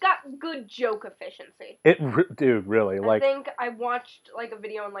it's got good joke efficiency. Dude, really, I like. think I watched like a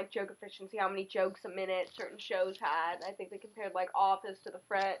video on like joke efficiency, how many jokes a minute certain shows had. I think they compared like Office to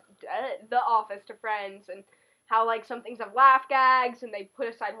The Office to Friends, and how like some things have laugh gags and they put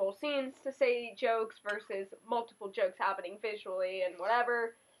aside whole scenes to say jokes versus multiple jokes happening visually and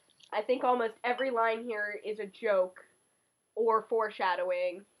whatever. I think almost every line here is a joke or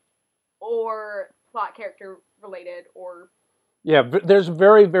foreshadowing or plot character related or. Yeah, there's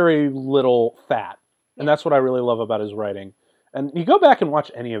very, very little fat, and that's what I really love about his writing. And you go back and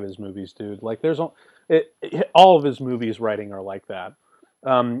watch any of his movies, dude. Like, there's all of his movies writing are like that,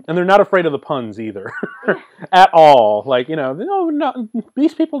 and they're not afraid of the puns either, at all. Like, no,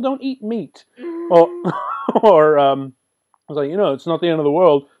 these people don't eat meat, or I was like, it's not the end of the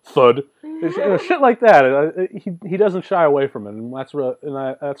world. Thud, shit like that. He doesn't shy away from it, and that's what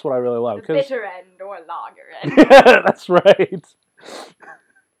I really love. The bitter end or lager end. Yeah, that's right.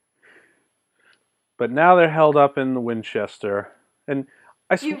 But now they're held up in the Winchester, and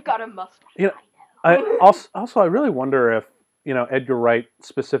You've got a mustache. I also I really wonder if Edgar Wright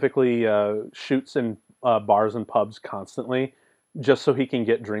specifically shoots in bars and pubs constantly, just so he can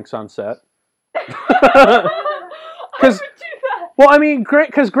get drinks on set. Because. Well, I mean,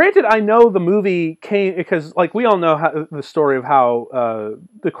 because granted, I know the movie came because, like, we all know the story of how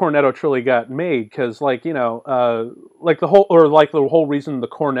the Cornetto trilogy got made. Because, like, the whole reason the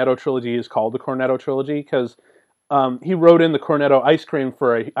Cornetto trilogy is called the Cornetto trilogy, because he wrote in the Cornetto ice cream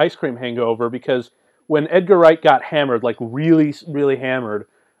for an ice cream hangover. Because when Edgar Wright got hammered, like really, really hammered,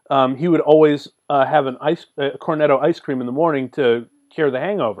 he would always have a Cornetto ice cream in the morning to cure the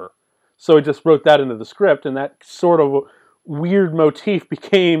hangover. So he just wrote that into the script, and that sort of weird motif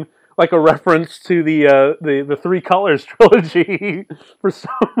became like a reference to the Three Colors trilogy for some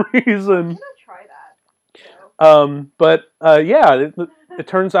reason. I'm gonna try that. But it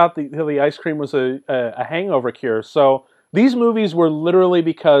turns out the ice cream was a hangover cure. So these movies were literally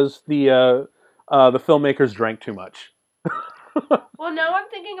because the filmmakers drank too much. Well, now I'm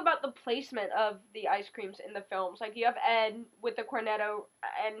thinking about the placement of the ice creams in the films. Like, you have Ed with the Cornetto,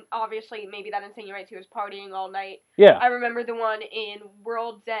 and obviously maybe that insinuates he was partying all night. Yeah. I remember the one in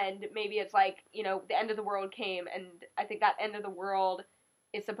World's End, maybe it's like, the end of the world came, and I think that end of the world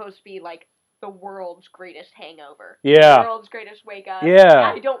is supposed to be like the world's greatest hangover. Yeah. The world's greatest wake up.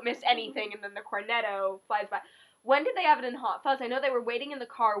 Yeah. I don't miss anything, and then the Cornetto flies by. When did they have it in Hot Fuzz? I know they were waiting in the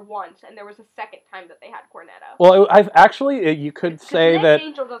car once, and there was a second time that they had Cornetto. Well, you could say Nick that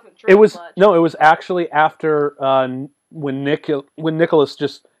Angel doesn't drink it was much. no, it was actually after when Nicholas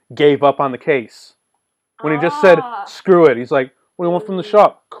just gave up on the case. When he just said, "Screw it," he's like, "What do you want from the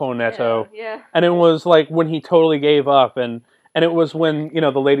shop, Cornetto?" Yeah. And it was like when he totally gave up, and it was when the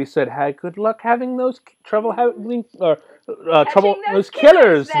lady said, "Hey, good luck having those trouble having those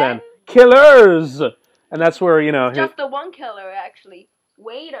killers then killers." And that's where, Just the one killer, actually.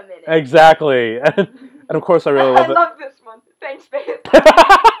 Wait a minute. Exactly. And of course I really love it. I love this one. Thanks, babe.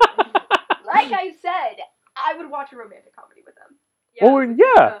 Like I said, I would watch a romantic comedy with them.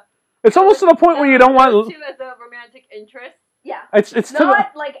 Yeah. It's almost to the point where you don't want... two as a romantic interest. Yeah. It's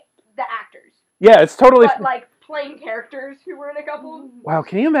not like the actors. Yeah, it's totally... But like plain characters who were in a couple. Wow,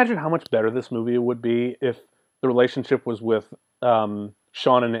 can you imagine how much better this movie would be if the relationship was with...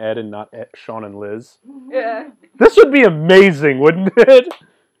 Sean and Ed and not Sean and Liz. Yeah. This would be amazing, wouldn't it?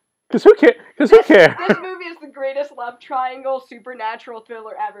 Because who cares? This movie is the greatest love triangle supernatural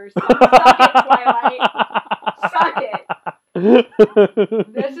thriller ever. So suck it, Twilight. Suck it.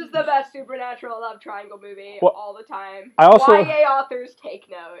 This is the best supernatural love triangle movie all the time. YA authors take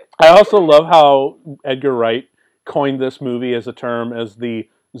note. I also love how Edgar Wright coined this movie as a term as the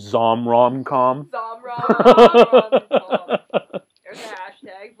Zom rom-com. Zom rom-com. There's a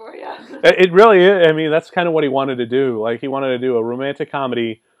hashtag for you. It really is. I mean, that's kind of what he wanted to do. Like, he wanted to do a romantic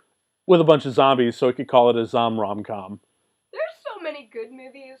comedy with a bunch of zombies, so he could call it a rom-com. There's so many good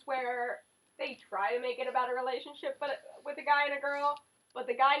movies where they try to make it about a relationship, but with a guy and a girl, but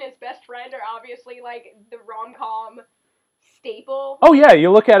the guy and his best friend are obviously like the rom-com staple. Oh yeah,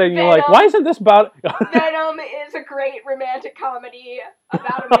 you look at it and you're like, why isn't this about... Venom is a great romantic comedy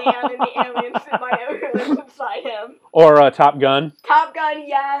about a man and the aliens who lives inside him. Or Top Gun. Top Gun,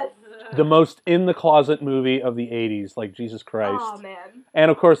 yes. The most in-the-closet movie of the 80s, like Jesus Christ. Oh, man. And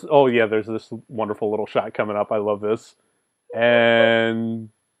of course, oh yeah, there's this wonderful little shot coming up. I love this. And...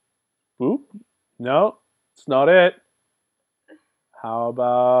 Oop. No, it's not it. How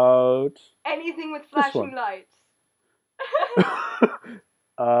about... Anything with flashing lights.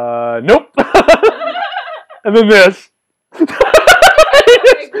 Nope. And then this.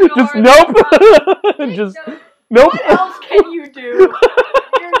 Just nope. Just nope. What else can you do?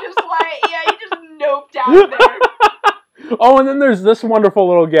 You're just like, yeah, you just noped out there. Oh, and then there's this wonderful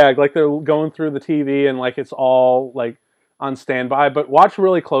little gag, like they're going through the TV and like it's all like on standby. But watch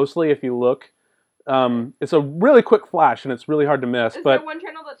really closely if you look. It's a really quick flash and it's really hard to miss. Is but there one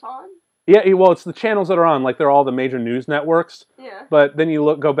channel that's on? Yeah, well, it's the channels that are on, like they're all the major news networks. Yeah. But then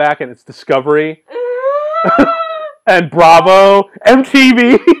you go back and it's Discovery and Bravo,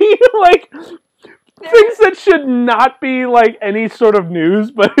 MTV, like things that should not be like any sort of news,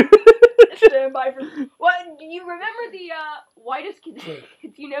 but stand by for. What do you remember the Whitest Kids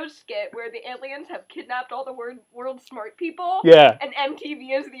You Know skit where the aliens have kidnapped all the world's smart people? Yeah. And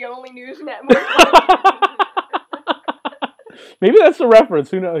MTV is the only news network. Maybe that's the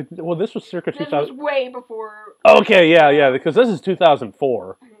reference. Who knows? Well, this was circa 2000. This was way before. Okay, yeah, because this is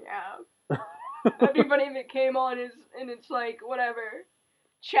 2004. Yeah. That'd be funny if it came on and it's like, whatever.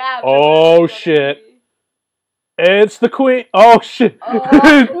 Chav. Oh, shit. It's the Queen. Oh, shit.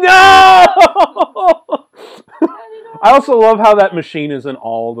 Oh. No! I also love how that machine is in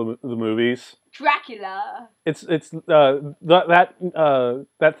all the movies. Dracula. It's that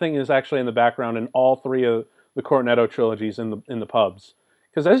thing is actually in the background in all three of the Cornetto trilogies in the pubs.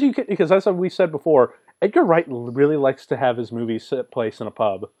 Because as we said before, Edgar Wright really likes to have his movies set place in a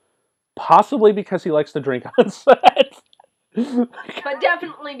pub. Possibly because he likes to drink on set. But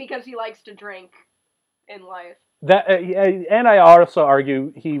definitely because he likes to drink in life. That and I also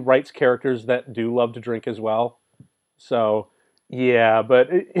argue he writes characters that do love to drink as well. So yeah, but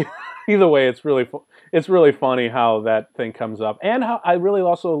either way, it's really funny how that thing comes up, and how I really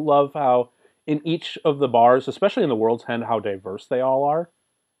also love how in each of the bars, especially in the World's End, how diverse they all are.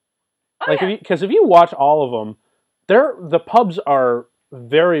 Oh, like, because if you watch all of them, the pubs are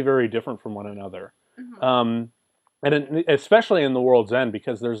very, very different from one another. Mm-hmm. And especially in the World's End,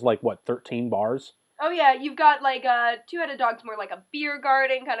 because there's like, what, 13 bars? Oh yeah, you've got like Two-Headed Dog's more like a beer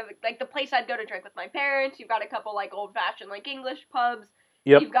garden, kind of like the place I'd go to drink with my parents. You've got a couple like old-fashioned like English pubs.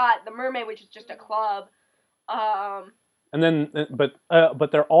 Yep. You've got the Mermaid, which is just a club. And then, but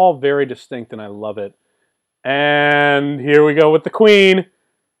they're all very distinct, and I love it. And here we go with the Queen.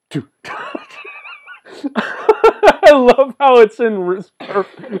 I love how it's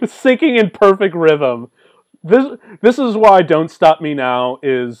syncing in perfect rhythm. This is why "Don't Stop Me Now"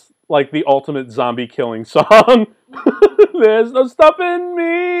 is like the ultimate zombie killing song. There's no stopping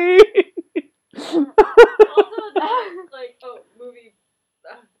me. Also, that, like,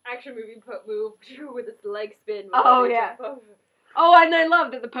 action movie move with its leg spin. Oh yeah. Oh, and I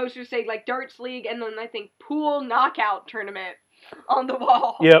love that the posters say like darts league, and then I think pool knockout tournament on the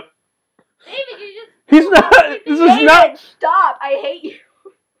wall. Yep. David, you just. He's not. This David, is not. Stop! I hate you.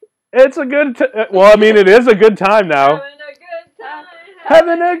 It's a good. Well, I mean, it is a good time now. Having a good time.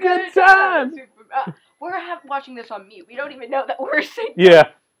 Having a good time. We're watching this on mute. We don't even know that we're synced. Yeah.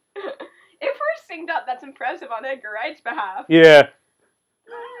 If we're synced up, that's impressive on Edgar Wright's behalf. Yeah.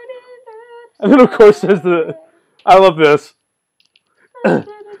 And then, of course, there's the. I love this. Why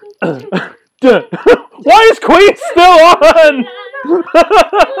is Queen still on?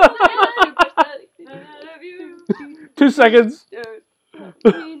 2 seconds.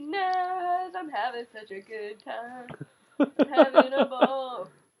 I'm having such a good time. I'm having a ball.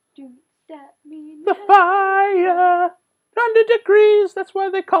 The fire. 100 degrees. That's why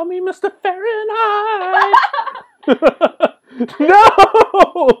they call me Mr. Fahrenheit.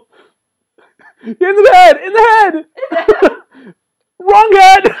 No! In the head! In the head! Wrong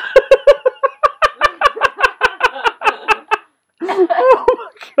head! Oh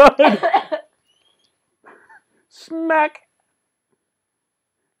my god! Smack!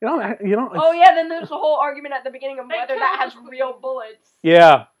 You know. Oh yeah, then there's a whole argument at the beginning of whether that has real bullets.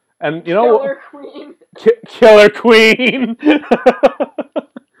 Yeah, and you know. Killer Queen. Killer Queen.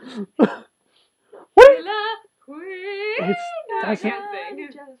 What? Queen. I can't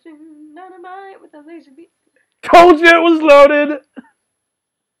sing. dynamite with a laser beam. Told you it was loaded.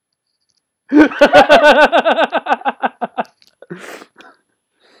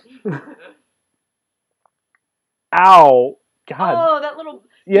 Ow. God. Oh, that little...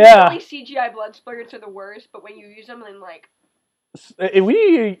 Yeah. Usually CGI blood splurts are the worst, but when you use them, then, like...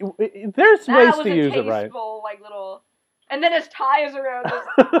 There's ways to use it right. Like, little... And then his tie is around his...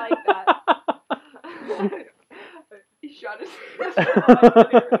 like that. He shot his...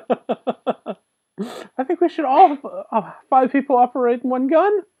 I think we should all 5 people operate one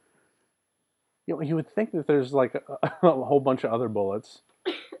gun. You would think that there's like a whole bunch of other bullets.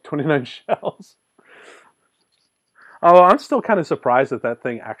 29 shells. Although I'm still kind of surprised that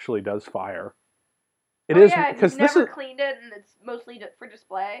thing actually does fire. It is because this is cleaned it and it's mostly for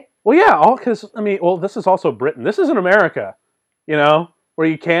display. Well, yeah, because this is also Britain. This isn't America, where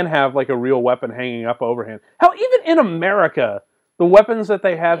you can have like a real weapon hanging up overhand. Hell, even in America, the weapons that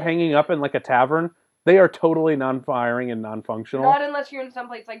they have hanging up in like a tavern, they are totally non-firing and non-functional. Not unless you're in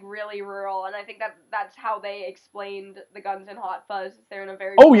someplace like really rural, and I think that's how they explained the guns in Hot Fuzz. They're in a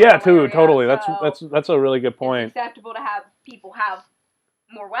very rural area, totally. So that's a really good point. It's acceptable to have people have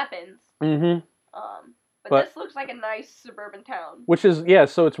more weapons. Mm-hmm. But this looks like a nice suburban town. Which is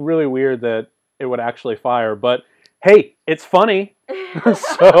so it's really weird that it would actually fire, but hey, it's funny,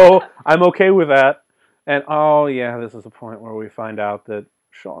 so I'm okay with that. And oh yeah, this is the point where we find out that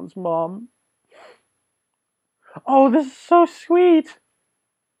Sean's mom. Oh, this is so sweet.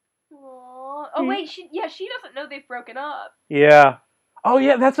 Aww. Oh wait, she doesn't know they've broken up. Yeah. Oh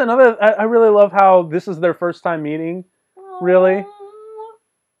yeah, that's another. I really love how this is their first time meeting. Aww. Really.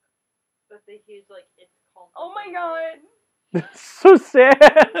 But the huge it's called. Oh my god. It's so sad.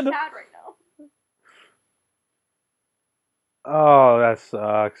 I'm sad right now. Oh, that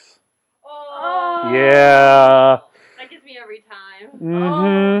sucks. Oh. Yeah. That gets me every time. Mm-hmm.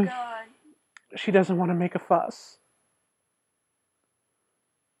 Oh god. She doesn't want to make a fuss.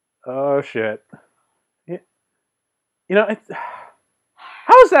 Oh shit.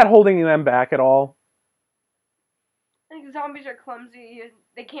 How is that holding them back at all? I think zombies are clumsy.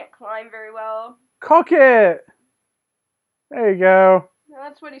 They can't climb very well. Cook it. There you go.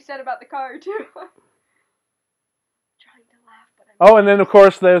 That's what he said about the car too. Trying to laugh, but and then of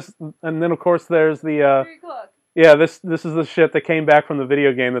course there's the yeah, this is the shit that came back from the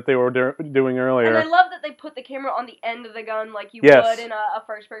video game that they were doing earlier. And I love that they put the camera on the end of the gun like you would in a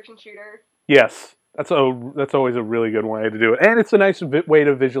first-person shooter. Yes, that's always a really good way to do it, and it's a nice way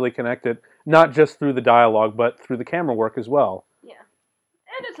to visually connect it, not just through the dialogue, but through the camera work as well. Yeah,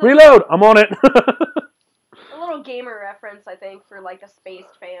 and it's reload. I'm on it. A little gamer reference, I think, for like the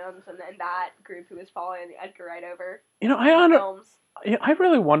Spaced fans and then that group who was following the Edgar Wright over. I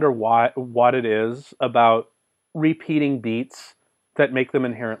really wonder what it is about repeating beats that make them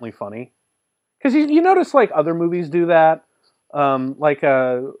inherently funny, because you notice like other movies do that,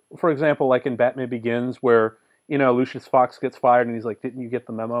 for example, like in Batman Begins, where Lucius Fox gets fired and he's like, didn't you get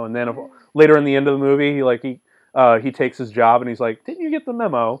the memo? And then later in the end of the movie he takes his job and he's like, didn't you get the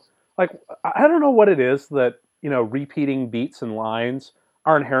memo? Like, I don't know what it is that repeating beats and lines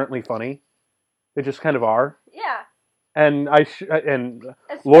are inherently funny. They just kind of are. Yeah. And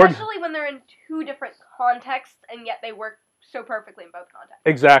especially when they're in two different contexts, and yet they work so perfectly in both contexts.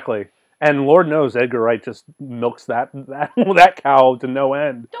 Exactly. And Lord knows Edgar Wright just milks that cow to no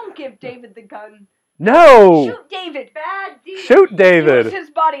end. Don't give David the gun. No! Shoot David! Bad deed! Shoot David! Use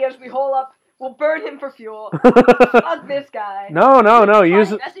his body as we hole up. We'll burn him for fuel. Fuck this guy. No.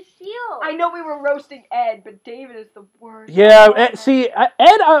 Use it as a shield. I know we were roasting Ed, but David is the worst. Yeah, Ed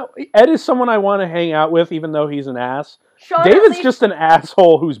is someone I want to hang out with, even though he's an ass. David's just an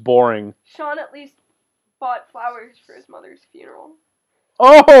asshole who's boring. Sean at least bought flowers for his mother's funeral.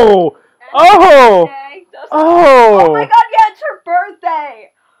 Oh my god, yeah, it's her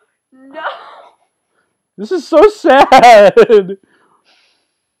birthday! No! This is so sad!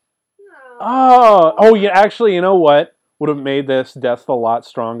 Oh yeah, actually, you know what would have made this death a lot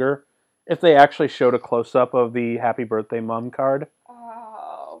stronger? If they actually showed a close-up of the Happy Birthday Mom card.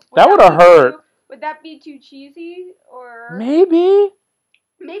 Oh. That would have hurt. Would that be too cheesy? Or maybe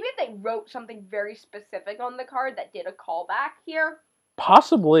if they wrote something very specific on the card that did a callback here?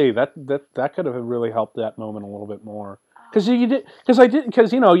 Possibly. That could have really helped that moment a little bit more. Because you don't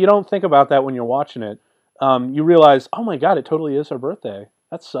think about that when you're watching it. You realize, oh my god, it totally is her birthday.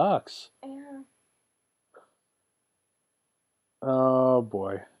 That sucks. Yeah. Oh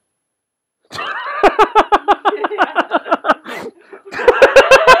boy.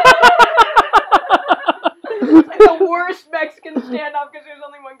 It's like the worst Mexican standoff because there's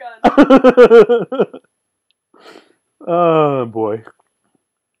only one gun. Oh boy.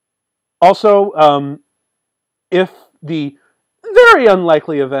 Also, if the very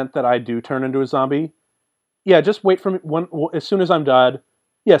unlikely event that I do turn into a zombie, yeah, just wait for me as soon as I'm dead.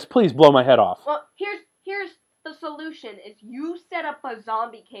 Yes, please blow my head off. Well, here's the solution: is you set up a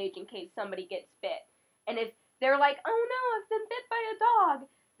zombie cage in case somebody gets bit, and if they're like, "Oh no, I've been bit by a dog,"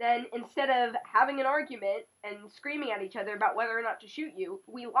 then instead of having an argument and screaming at each other about whether or not to shoot you,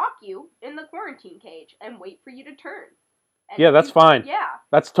 we lock you in the quarantine cage and wait for you to turn. And Yeah, that's fine. Yeah.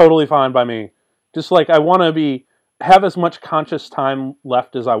 That's totally fine by me. Just like I want to have as much conscious time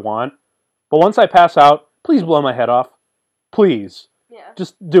left as I want. But once I pass out, please blow my head off. Please. Yeah.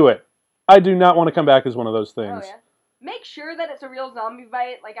 Just do it. I do not want to come back as one of those things. Oh, yeah. Make sure that it's a real zombie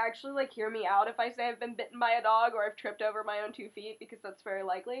bite. Like, actually, like, hear me out if I say I've been bitten by a dog or I've tripped over my own 2 feet, because that's very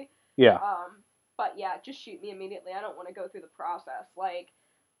likely. Yeah. But yeah, just shoot me immediately. I don't want to go through the process.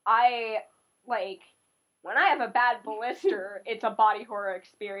 When I have a bad blister, it's a body horror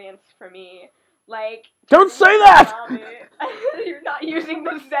experience for me. Like, don't say that! You're not using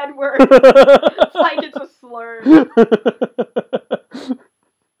the Z word. It's like it's a slur.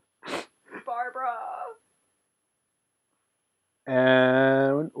 Barbara.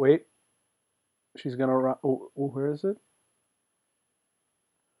 And wait. She's gonna run. Oh, where is it?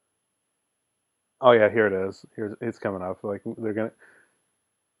 Oh yeah, here it is. It's coming up. Like they're gonna.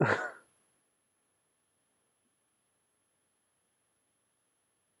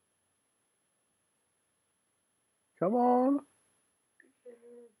 Come on.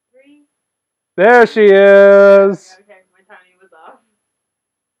 3. There she is. Okay, my timing was off.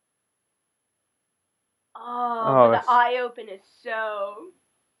 Oh, but the eye open is so.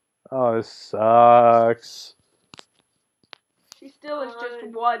 Oh, this sucks. She still is just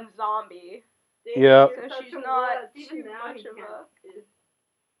one zombie. Yeah. So she's not too much of a.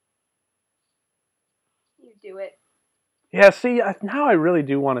 You do it. Yeah. See, now I really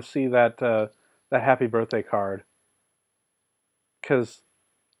do want to see that happy birthday card. Cause,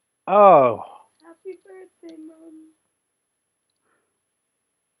 oh. Happy birthday, Mom.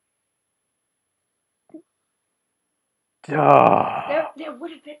 There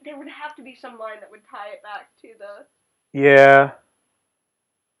would have to be some line that would tie it back to the. Yeah.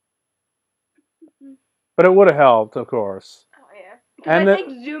 But it would have helped, of course. Oh yeah. Because I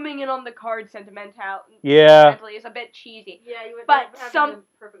think zooming in on the card sentimentally is a bit cheesy. Yeah, you would have been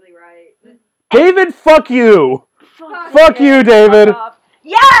perfectly right. David, fuck you! Fuck you, David!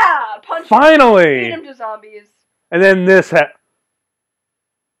 Yeah! Punch Finally! Feed him to zombies. And then this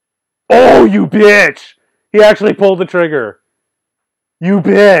oh, you bitch! He actually pulled the trigger. You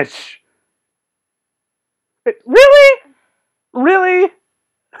bitch! Really? Really?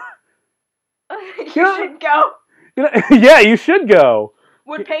 You should go. Yeah, you should go.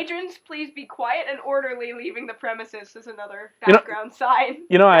 Would patrons please be quiet and orderly leaving the premises is another background sign.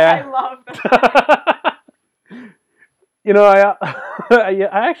 I love that.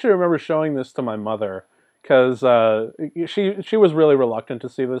 I actually remember showing this to my mother because she was really reluctant to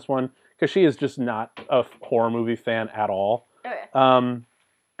see this one because she is just not a horror movie fan at all. Okay.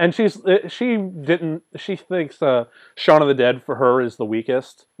 And she thinks Shaun of the Dead for her is the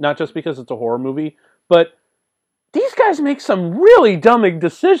weakest, not just because it's a horror movie, but these guys make some really dumb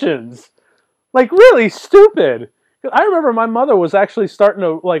decisions, like really stupid. I remember my mother was actually starting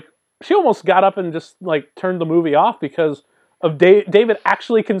to she almost got up and just turned the movie off because of David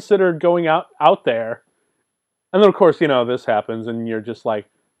actually considered going out there, and then of course this happens and you're just like,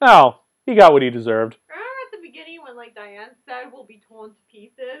 oh, he got what he deserved. Beginning when Diane said we'll be torn to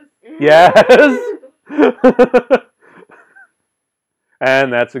pieces. Yes.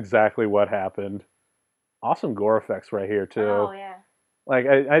 And that's exactly what happened. Awesome gore effects right here too. Oh yeah.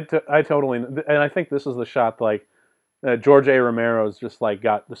 I totally, and I think this is the shot George A. Romero's just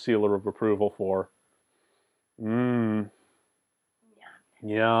got the seal of approval for. Mmm.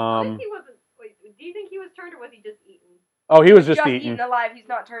 Yum. He wasn't. Wait, do you think he was turned or was he just eaten? Oh, he was just eaten alive. He's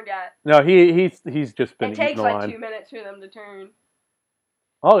not turned yet. No, he's just been. It takes eaten 2 minutes for them to turn.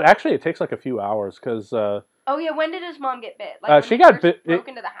 Oh, actually, it takes a few hours because. Oh yeah, when did his mom get bit? She got bit. Broke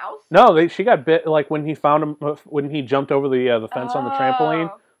into the house. No, she got bit when he found him when he jumped over the fence on the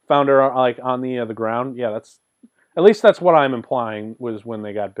trampoline. Found her on the ground. Yeah, that's what I'm implying was when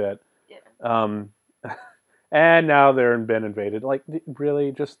they got bit. Yeah. And now they're been invaded.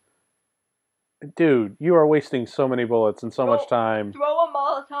 Really, just. Dude, you are wasting so many bullets and so much time. Throw a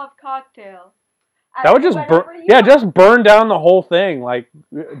Molotov cocktail. That would just burn. Yeah, just burn down the whole thing.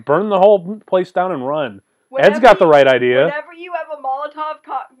 Burn the whole place down and run. Ed's got the right idea. Whenever you have a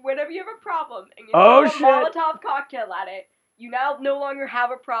whenever you have a problem and you throw a Molotov cocktail at it, you now no longer have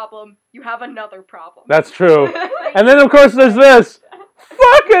a problem. You have another problem. That's true. And then of course there's this.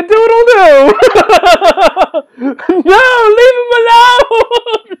 Fuck a doodle doo! No, leave him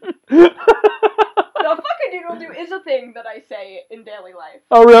alone! The fuck-a-doodle-doo is a thing that I say in daily life.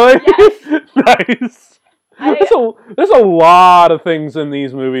 Oh, really? Yes. Nice. There's a lot of things in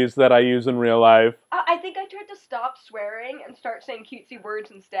these movies that I use in real life. I think I tried to stop swearing and start saying cutesy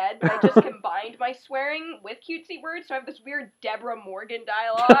words instead, but I just combined my swearing with cutesy words, so I have this weird Deborah Morgan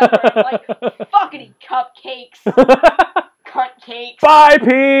dialogue where I'm like, fuckity cupcakes, cunt cakes. Bye,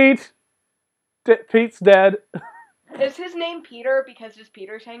 Pete! Pete's dead. Is his name Peter because just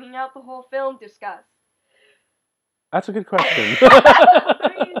Peter's hanging out the whole film? Discuss. That's a good question.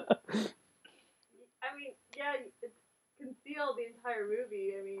 I mean, yeah, it's concealed the entire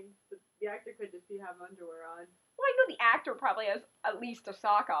movie. I mean, the actor could just have underwear on. Well, I know the actor probably has at least a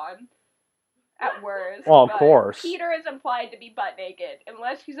sock on. At worst. Well, of but course. Peter is implied to be butt naked,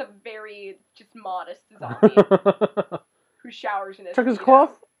 unless he's a very just modest zombie who showers in his Took his speedo.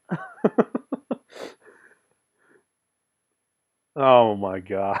 cloth? Oh my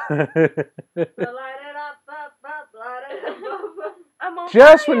god. I'm on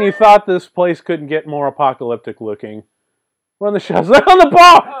Just fire. when you thought this place couldn't get more apocalyptic looking. We're on the shelves. They're on the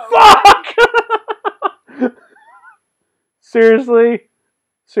bar! Fuck! Seriously?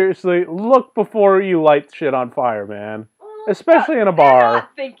 Seriously, look before you light shit on fire, man. Especially in a They're bar.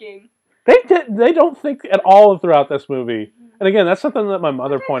 not thinking. They don't think at all throughout this movie. And again, that's something that my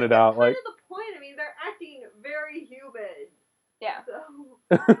mother pointed out. Like, That's kind of the point. I mean, they're acting very human. Yeah.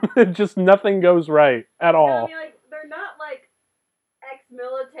 So, just nothing goes right at I all. mean, like, they're not like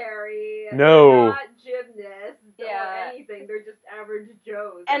ex-military. And No. They're not gymnasts Yeah. or anything. They're just average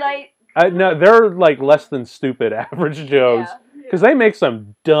Joes. And No, they're like less than stupid average Joes. yeah. Because they make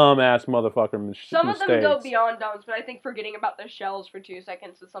some dumbass motherfucker Some mistakes. of them go beyond dumps, but I think forgetting about the shells for 2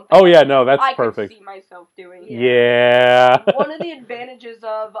 seconds is something. Oh yeah, no, that's I perfect. could see myself doing. Yeah. One of the advantages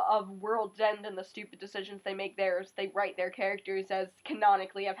of World's End and the stupid decisions they make there is they write their characters as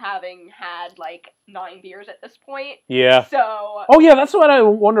canonically of having had like 9 beers at this point. Yeah. So. Oh yeah, that's what I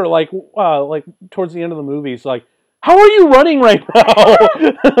wonder. Like towards the end of the movies, like, how are you running right now?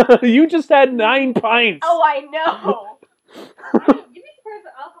 You just had 9 pints. Oh, I know. You'd be surprised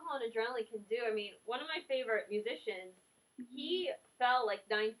what alcohol and adrenaline can do. I mean, one of my favorite musicians, he fell like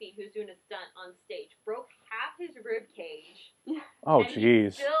 9 feet. He was doing a stunt on stage, broke half his rib cage. Oh and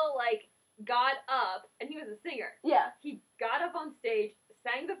jeez. He still like got up, and he was a singer. Yeah. He got up on stage,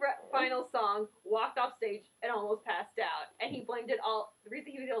 sang the final song, walked off stage, and almost passed out. And he blamed it all. The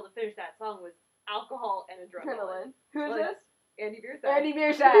reason he was able to finish that song was alcohol and adrenaline. Who is Like, this? Andy Biersack. Andy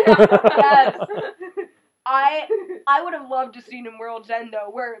Biersack. Yes. I would have loved to see in World's End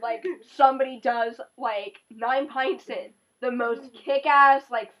though, where like somebody does like 9 pints in the most kick-ass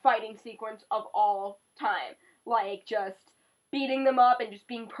like fighting sequence of all time, like just beating them up and just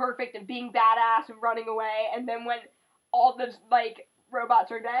being perfect and being badass and running away, and then when all the like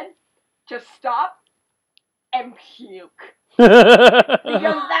robots are dead, just stop and puke. Because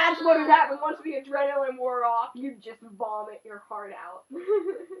that's what would happen once the adrenaline wore off. You'd just vomit your heart out.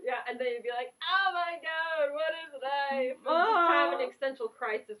 Yeah, and then you'd be like, oh my god, what is life? You just have an existential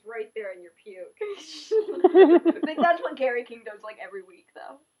crisis right there in your puke. I think that's what Gary King does like every week,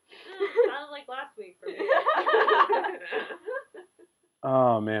 though. Sounded like last week for me.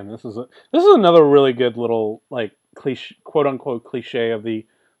 Oh man, this is another really good little like cliche, quote unquote cliche of the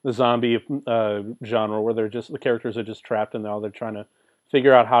zombie genre, where the characters are just trapped and now they're trying to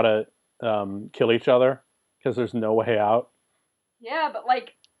figure out how to kill each other because there's no way out. Yeah, but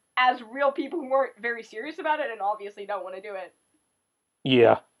like as real people who weren't very serious about it and obviously don't want to do it.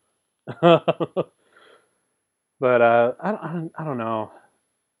 Yeah. But I don't know.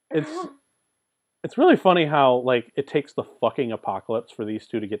 It's really funny how like it takes the fucking apocalypse for these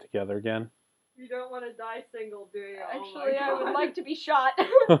two to get together again. You don't want to die single, do you? Actually, I would like to be shot.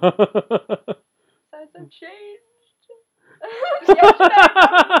 Times have changed.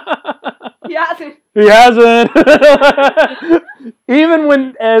 He hasn't. He hasn't. Even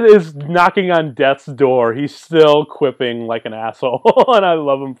when Ed is knocking on death's door, he's still quipping like an asshole, and I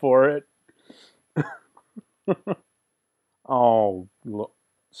love him for it. Oh,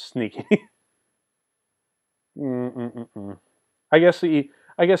 sneaky. I guess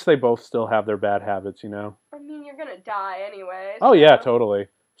they both still have their bad habits, you know. I mean, you're gonna die anyway. Oh yeah, totally.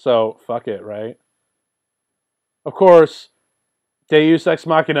 So fuck it, right? Of course, Deus Ex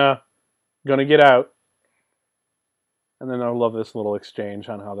Machina, gonna get out. And then I love this little exchange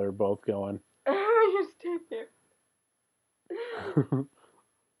on how they're both going. Just stand there.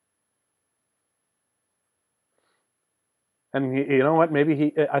 And you know what?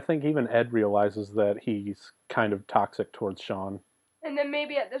 Maybe I think even Ed realizes that he's kind of toxic towards Sean. And then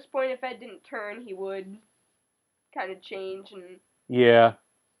maybe at this point, if Ed didn't turn, he would kind of change and Yeah.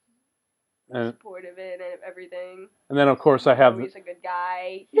 be And supportive of it and everything. then of course I have. He's a good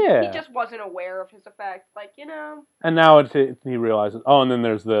guy. Yeah. He just wasn't aware of his effects. Like, you know. And now he realizes. Oh, and then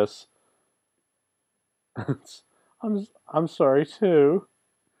there's this. I'm sorry too.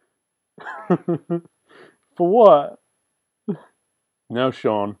 For what? No,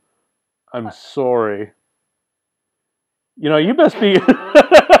 Sean. I'm sorry. You know, you best be.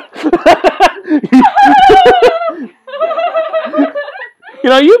 You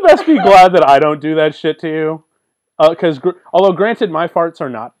know, you best be glad that I don't do that shit to you. Because although granted, my farts are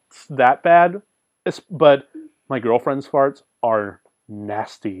not that bad, but my girlfriend's farts are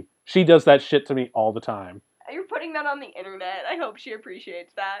nasty. She does that shit to me all the time. You're putting that on the internet. I hope she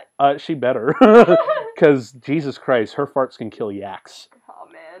appreciates that. She better. Because Jesus Christ, her farts can kill yaks. Oh,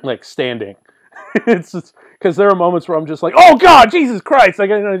 man. Like, standing. It's just because there are moments where I'm just like, oh God, Jesus Christ!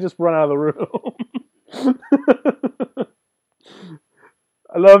 I just run out of the room.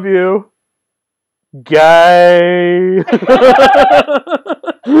 I love you, guy. That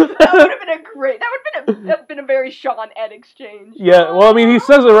would have been a great. That would have been a very Sean Ed exchange. Yeah, well, I mean, he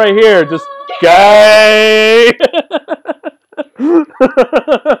says it right here, just guy.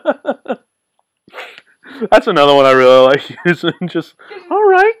 That's another one I really like using. Just all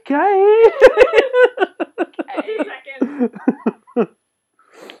right, guy. 2 seconds.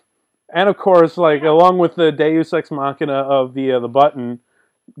 And of course, like along with the Deus Ex Machina of the button,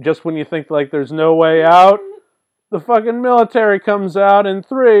 just when you think like there's no way out, the fucking military comes out in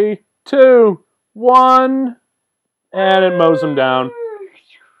 3, 2, 1, and it mows them down.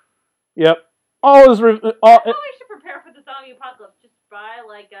 Yep. Probably should prepare for the zombie apocalypse. Just buy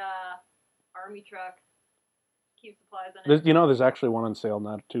like a army truck, keep supplies on it. You know, there's actually one on sale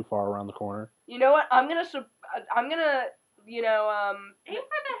not too far around the corner. You know what? I'm gonna, you know, Aim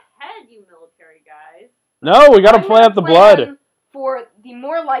for the head, you military guys. No, we gotta I'm play gonna out the plan blood. For the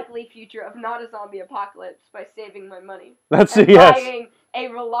more likely future of not a zombie apocalypse by saving my money. That's And it, yes. buying a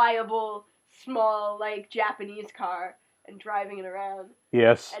reliable, small, like, Japanese car and driving it around.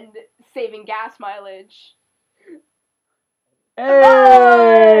 Yes. And saving gas mileage.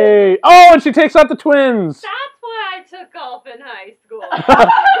 Hey! Oh, and she takes out the twins. That's why I took golf in high school. Oh,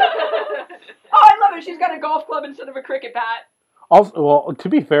 I love it. She's got a golf club instead of a cricket bat. Also, well, to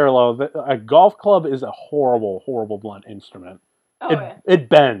be fair, though, a golf club is a horrible, horrible blunt instrument. Oh, yeah. It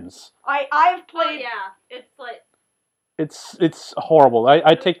bends. I've Oh played... yeah, it's like It's horrible.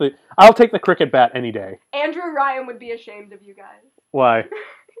 I'll take the cricket bat any day. Andrew Ryan would be ashamed of you guys. Why? I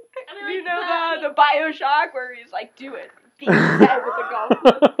mean, You like, know the Bioshock where he's like, do it. Beat his head with a golf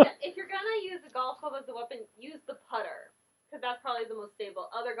club. if you're gonna use a golf club as a weapon, use the putter. Because that's probably the most stable.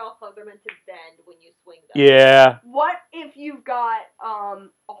 Other golf clubs are meant to bend when you swing them. Yeah. What if you've got a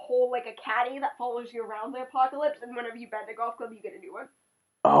whole, like a caddy that follows you around the apocalypse, and whenever you bend a golf club, you get a new one?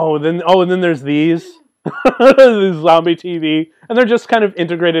 And then there's these. These zombie TV. And they're just kind of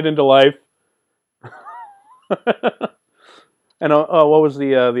integrated into life. And what was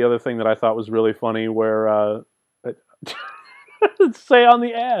the other thing that I thought was really funny where say on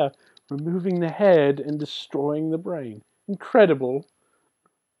the air, removing the head and destroying the brain. Incredible.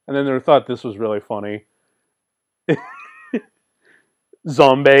 And then they thought this was really funny.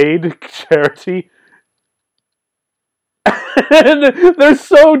 Zombaid charity. And they're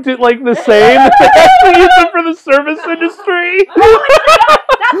so like the same. They actually use them for the service industry.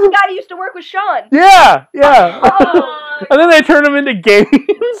 That's the guy who used to work with Sean. Yeah. Oh, And then they turn them into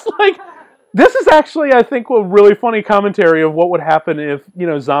games. Like, this is actually, I think, a really funny commentary of what would happen if,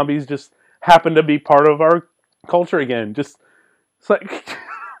 zombies just happen to be part of our culture again. Just, it's like,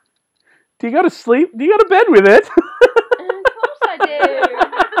 do you go to sleep? Do you go to bed with it? Of course I do.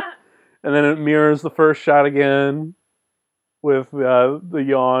 And then it mirrors the first shot again with the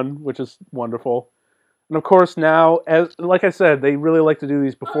yawn, which is wonderful. And of course now, like I said, they really like to do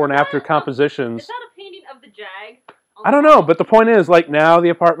these before and after compositions. Is that a painting of the Jag? I don't know, but the point is, like, now the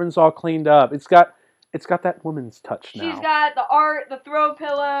apartment's all cleaned up. It's got that woman's touch now. She's got the art, the throw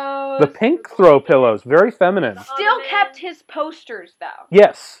pillows. The pink throw pillows, very feminine. Still kept his posters, though.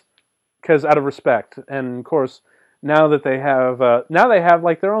 Yes, because out of respect, and of course, now they have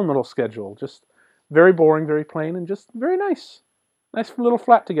like their own little schedule, just very boring, very plain, and just very nice. Nice little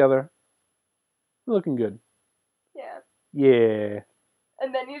flat together. Looking good. Yeah. Yeah.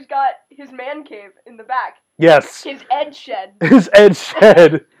 And then he's got his man cave in the back. Yes. His Ed shed. His Ed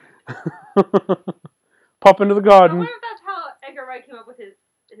shed. Pop into the I garden. wonder if that's how Edgar Wright came up with his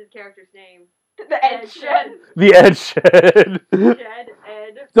character's name. The Ed shed. The Ed shed.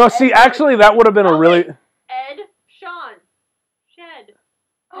 Ed. No, see, actually, that would have been a really... Ed, Sean, Shed.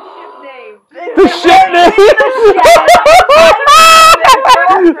 The ship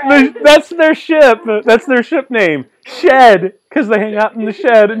name. That's their ship. That's their ship name. Shed, because they hang out in the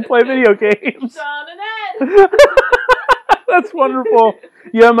shed and play video games. Sean and Ed. That's wonderful.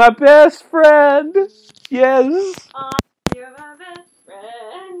 You're my best friend. Yes. You're my best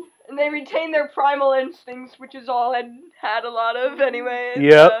friend. And they retain their primal instincts, which is all Ed had a lot of anyway.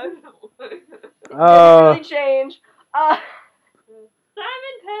 Yep. Didn't really change. Simon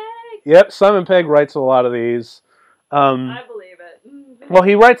Pegg. Yep. Simon Pegg writes a lot of these. I believe it. Well,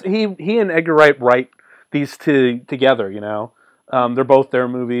 he writes. He and Edgar Wright write these together. You know, they're both their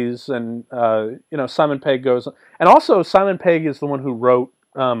movies, and you know, Simon Pegg goes, and also Simon Pegg is the one who wrote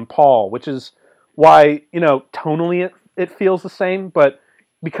Paul, which is why, you know, tonally it feels the same, but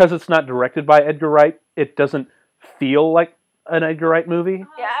because it's not directed by Edgar Wright, it doesn't feel like an Edgar Wright movie.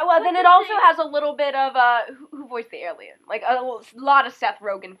 Yeah, well, then it also has a little bit of who voiced the alien, like a lot of Seth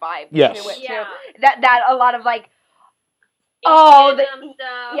Rogen vibes. Yes. To it, Yeah. too. That a lot of like. Atheism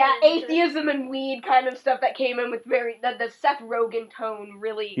stuff Yeah, and atheism and weed kind of stuff that came in with the Seth Rogen tone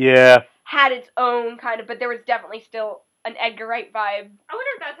really Yeah. had its own kind of, but there was definitely still an Edgar Wright vibe I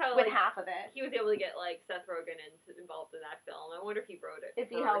wonder if that's how with like, half of it. he was able to get like Seth Rogen involved in that film. I wonder if he wrote it. If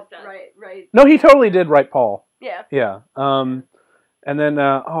he or helped, Seth. right. No, he totally did write Paul. Yeah. Yeah. And then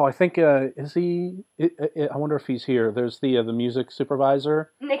I think is he? I wonder if he's here. There's the music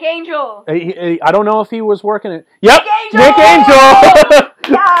supervisor. Nick Angel. I don't know if he was working it. Yep. Nick Angel!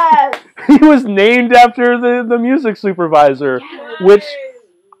 Yes! He was named after the music supervisor, Yes. which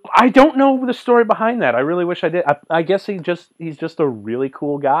I don't know the story behind that. I really wish I did. I guess he's just a really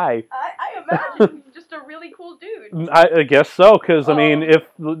cool guy. I imagine he's just a really cool dude. I guess so, because I mean, if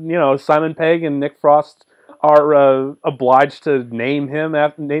you know Simon Pegg and Nick Frost are obliged to name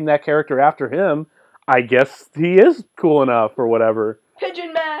that character after him, I guess he is cool enough or whatever.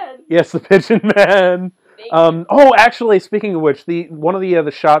 Pigeon Man. Yes, the Pigeon Man. Actually, speaking of which, one of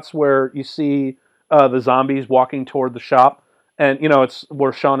the shots where you see the zombies walking toward the shop, and you know it's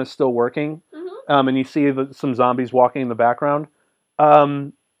where Sean is still working, and you see some zombies walking in the background.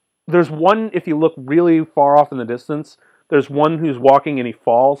 There's one, if you look really far off in the distance, there's one who's walking and he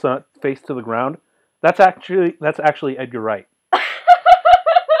falls face to the ground. That's actually Edgar Wright.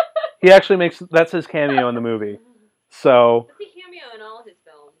 He actually that's his cameo in the movie. So Does he cameo in all of his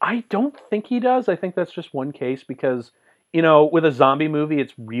films? I don't think he does. I think that's just one case because, you know, with a zombie movie,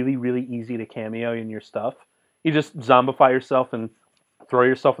 it's really, really easy to cameo in your stuff. You just zombify yourself and throw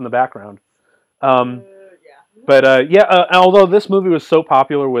yourself in the background. But although this movie was so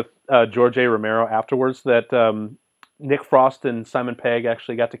popular with George A. Romero afterwards that Nick Frost and Simon Pegg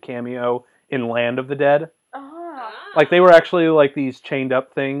actually got to cameo in Land of the Dead. Like they were actually like these chained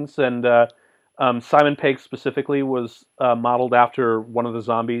up things, and Simon Pegg specifically was modeled after one of the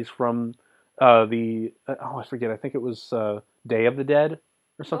zombies from I forget. I think it was Day of the Dead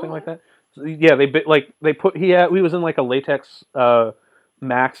or something like that. So, yeah, he was in like a latex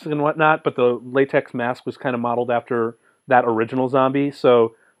mask and whatnot, but the latex mask was kind of modeled after that original zombie.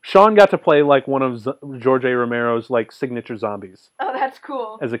 So Sean got to play like one of George A. Romero's like signature zombies. Oh, that's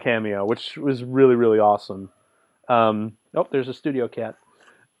cool. As a cameo, which was really, really awesome. There's a studio cat.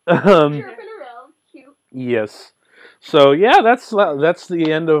 Chirping around, cute. Yes. So yeah, that's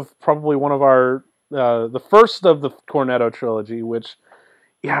the end of probably one of our the first of the Cornetto trilogy. Which,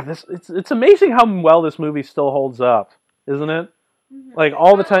 yeah, it's amazing how well this movie still holds up, isn't it? Like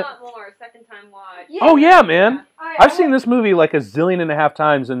all the time. A lot more second time watch. Yeah. Oh yeah, man. I've seen this movie like 1.5 zillion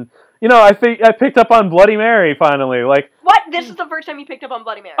times, and you know I picked up on Bloody Mary finally. Like what? This is the first time you picked up on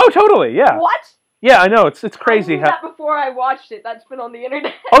Bloody Mary. oh, totally, yeah. What? Yeah, I know it's crazy. I knew that before I watched it. That's been on the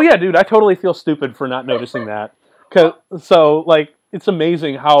internet. Oh yeah, dude, I totally feel stupid for not noticing that. It's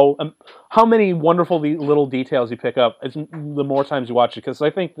amazing how many wonderful little details you pick up the more times you watch it. Because I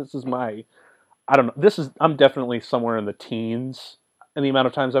think I'm definitely somewhere in the teens in the amount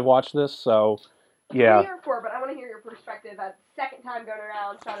of times I've watched this. So yeah. 3 or 4, but I want to hear your perspective at second time going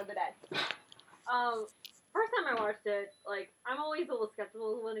around Shaun of the Dead. First time I watched it, like, I'm always a little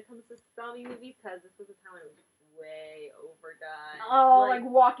skeptical when it comes to zombie movies, because this was a time when it was way overdone. Oh, like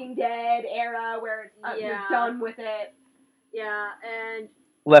Walking Dead era, where you're done with it. Yeah, and...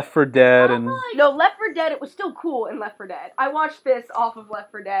 Left 4 Dead and... No, Left 4 Dead, it was still cool in Left 4 Dead. I watched this off of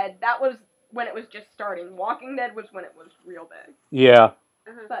Left 4 Dead. That was when it was just starting. Walking Dead was when it was real big. Yeah.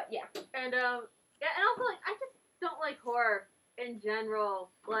 But, yeah. And, and also, like, I just don't like horror in general,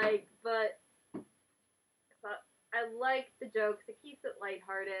 like, but I like the jokes. It keeps it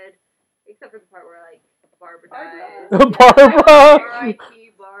lighthearted, except for the part where, like, Barbara dies. Barbara!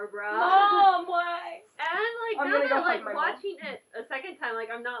 R.I.P. Barbara. Mom, why? And like I'm now gonna go that like hug my mom. watching it a second time, like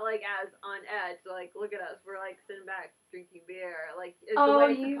I'm not like as on edge. Like look at us, we're like sitting back drinking beer. Like it's the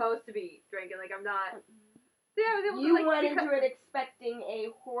way it's supposed to be drinking. Like I'm not. So yeah, I was able You to like. went into it expecting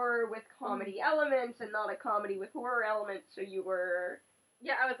a horror with comedy elements and not a comedy with horror elements, so you were.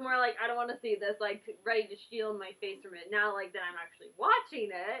 Yeah, I was more like I don't want to see this. Like ready to shield my face from it. Now like that I'm actually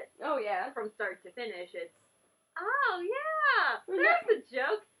watching it. Oh yeah. From start to finish, it's. Oh yeah, there's a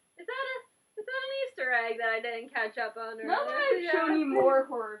joke. Is that an Easter egg that I didn't catch up on? Or Now that I've shown you more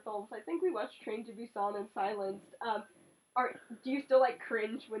horror films, I think we watched Train to Busan and Silenced. Do you still like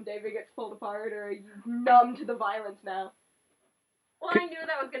cringe when David gets pulled apart, or are you numb to the violence now? Well, I knew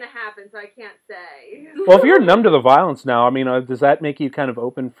that was gonna happen, so I can't say. Well, if you're numb to the violence now, I mean, does that make you kind of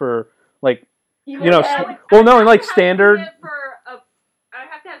open for like, well, no, like standard. I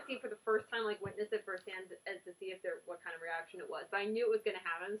have to have seen for the first time, like witness it firsthand, and to see if what kind of reaction it was. But I knew it was gonna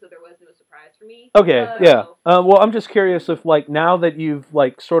happen, so there was no surprise for me. Okay, yeah. Well, I'm just curious if like now that you've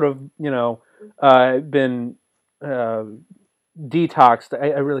like sort of been detoxed.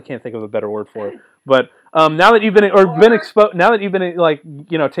 I really can't think of a better word for it. But now that you've been exposed, now that you've been like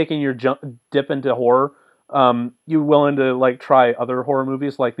taking your dip into horror, you willing to like try other horror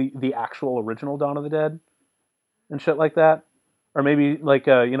movies like the actual original Dawn of the Dead and shit like that, or maybe like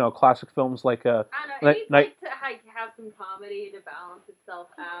classic films like I don't know. It needs like to have some comedy to balance itself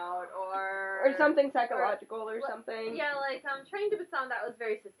out, or something psychological or something. Yeah, like Train to Busan, that was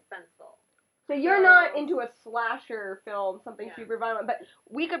very suspenseful. So you're not into a slasher film, something super violent, but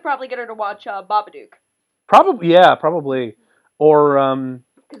we could probably get her to watch Babadook. Probably. Or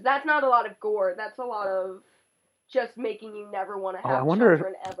because that's not a lot of gore. That's a lot of just making you never want to have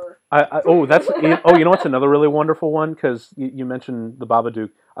children ever. You know what's another really wonderful one? Because you mentioned the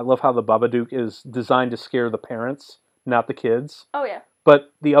Babadook. I love how the Babadook is designed to scare the parents, not the kids. Oh yeah.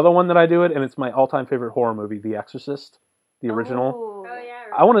 But the other one that I do it, and it's my all-time favorite horror movie, The Exorcist, the original. Oh yeah.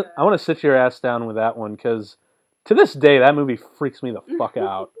 I want to sit your ass down with that one because to this day that movie freaks me the fuck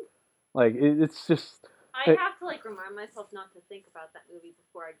out. Like it's just. I have to like remind myself not to think about that movie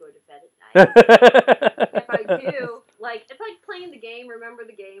before I go to bed at night. If I do, like it's like playing the game. Remember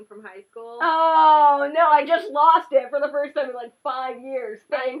the game from high school? Oh no, I just lost it for the first time in like 5 years.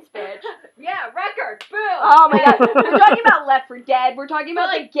 Thanks, bitch. Yeah, record. Boom. Oh my god, we're talking about Left 4 Dead. We're talking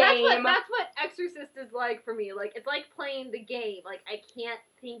about the game. That's what Exorcist is like for me. Like it's like playing the game. Like I can't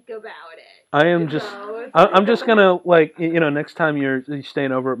think about it. I'm just gonna like next time you're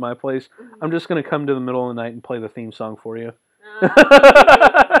staying over at my place, I'm just gonna come to the middle of the night and play the theme song for you. Where's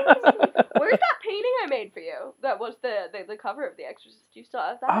that painting I made for you? That was the cover of The Exorcist. Do you still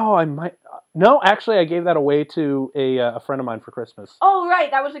have that? Oh, I might. No, actually, I gave that away to a friend of mine for Christmas. Oh,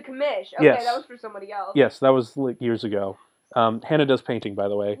 right, that was a commish. Okay, yes. That was for somebody else. Yes, that was like years ago. Hannah does painting, by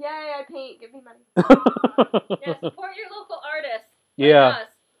the way. Yay, I paint. Give me money. Yeah, support your local artists. Yeah. Like us,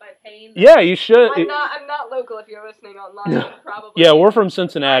 by paying them. Yeah, you should. I'm not local if you're listening online, probably. Yeah, we're from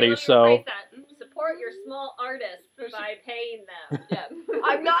Cincinnati, so. Support your small artists by paying them. Yeah.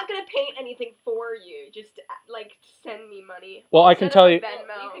 I'm not gonna paint anything for you. Just like send me money. Well, I can tell you.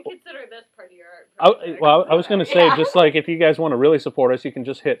 Venmo. You can consider this part of your art. I was gonna say, just like if you guys want to really support us, you can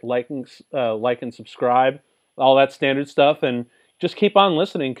just hit like and subscribe, all that standard stuff, and just keep on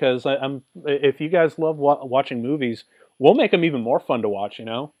listening because if you guys love watching movies, we'll make them even more fun to watch.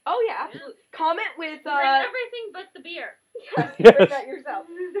 Oh yeah, absolutely. Comment with bring everything but the beer. Yes, you bring that yourself.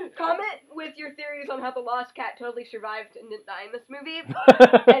 Comment with your theories on how the lost cat totally survived and didn't die in this movie,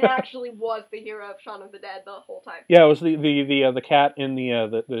 and actually was the hero of Shaun of the Dead the whole time. Yeah, it was the cat in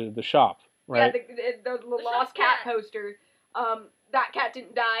the shop, right? Yeah, the lost cat poster. That cat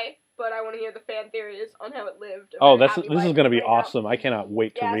didn't die, but I want to hear the fan theories on how it lived. Oh, this is going to be awesome! I cannot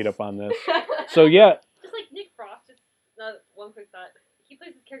wait to read up on this. So yeah, just like Nick Frost. Just one quick thought. He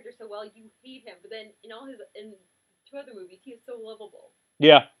plays his character so well, you hate him, but then in two other movies, he is so lovable.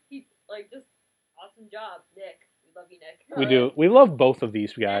 Yeah. He's like just awesome job, Nick. We love you, Nick. We do. We love both of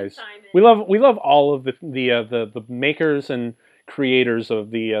these guys. We love all of the makers and creators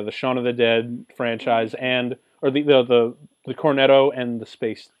of the Shaun of the Dead franchise or the Cornetto and the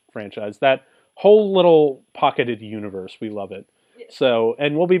Space franchise. That whole little pocketed universe. We love it. So,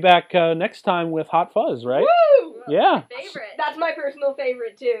 and we'll be back next time with Hot Fuzz, right? Woo! Yeah. My favorite. That's my personal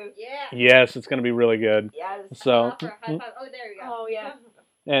favorite too. Yeah. Yes, it's going to be really good. Yes. So. Oh, there you go. Oh yeah.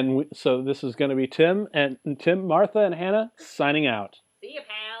 And so this is going to be Tim, Martha, and Hannah signing out. See you,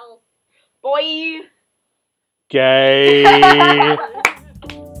 pal. Boy. Gay.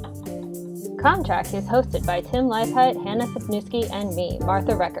 Comtrack is hosted by Tim Leifheit, Hannah Sapnewski, and me,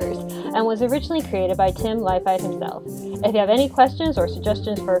 Martha Reckers, and was originally created by Tim Leifheit himself. If you have any questions or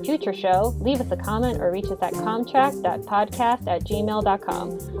suggestions for a future show, leave us a comment or reach us at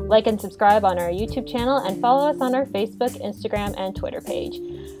comtrack.podcast@gmail.com. Like and subscribe on our YouTube channel and follow us on our Facebook, Instagram, and Twitter page.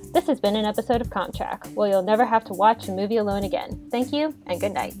 This has been an episode of Comtrack, where you'll never have to watch a movie alone again. Thank you, and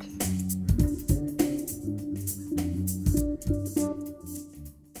good night.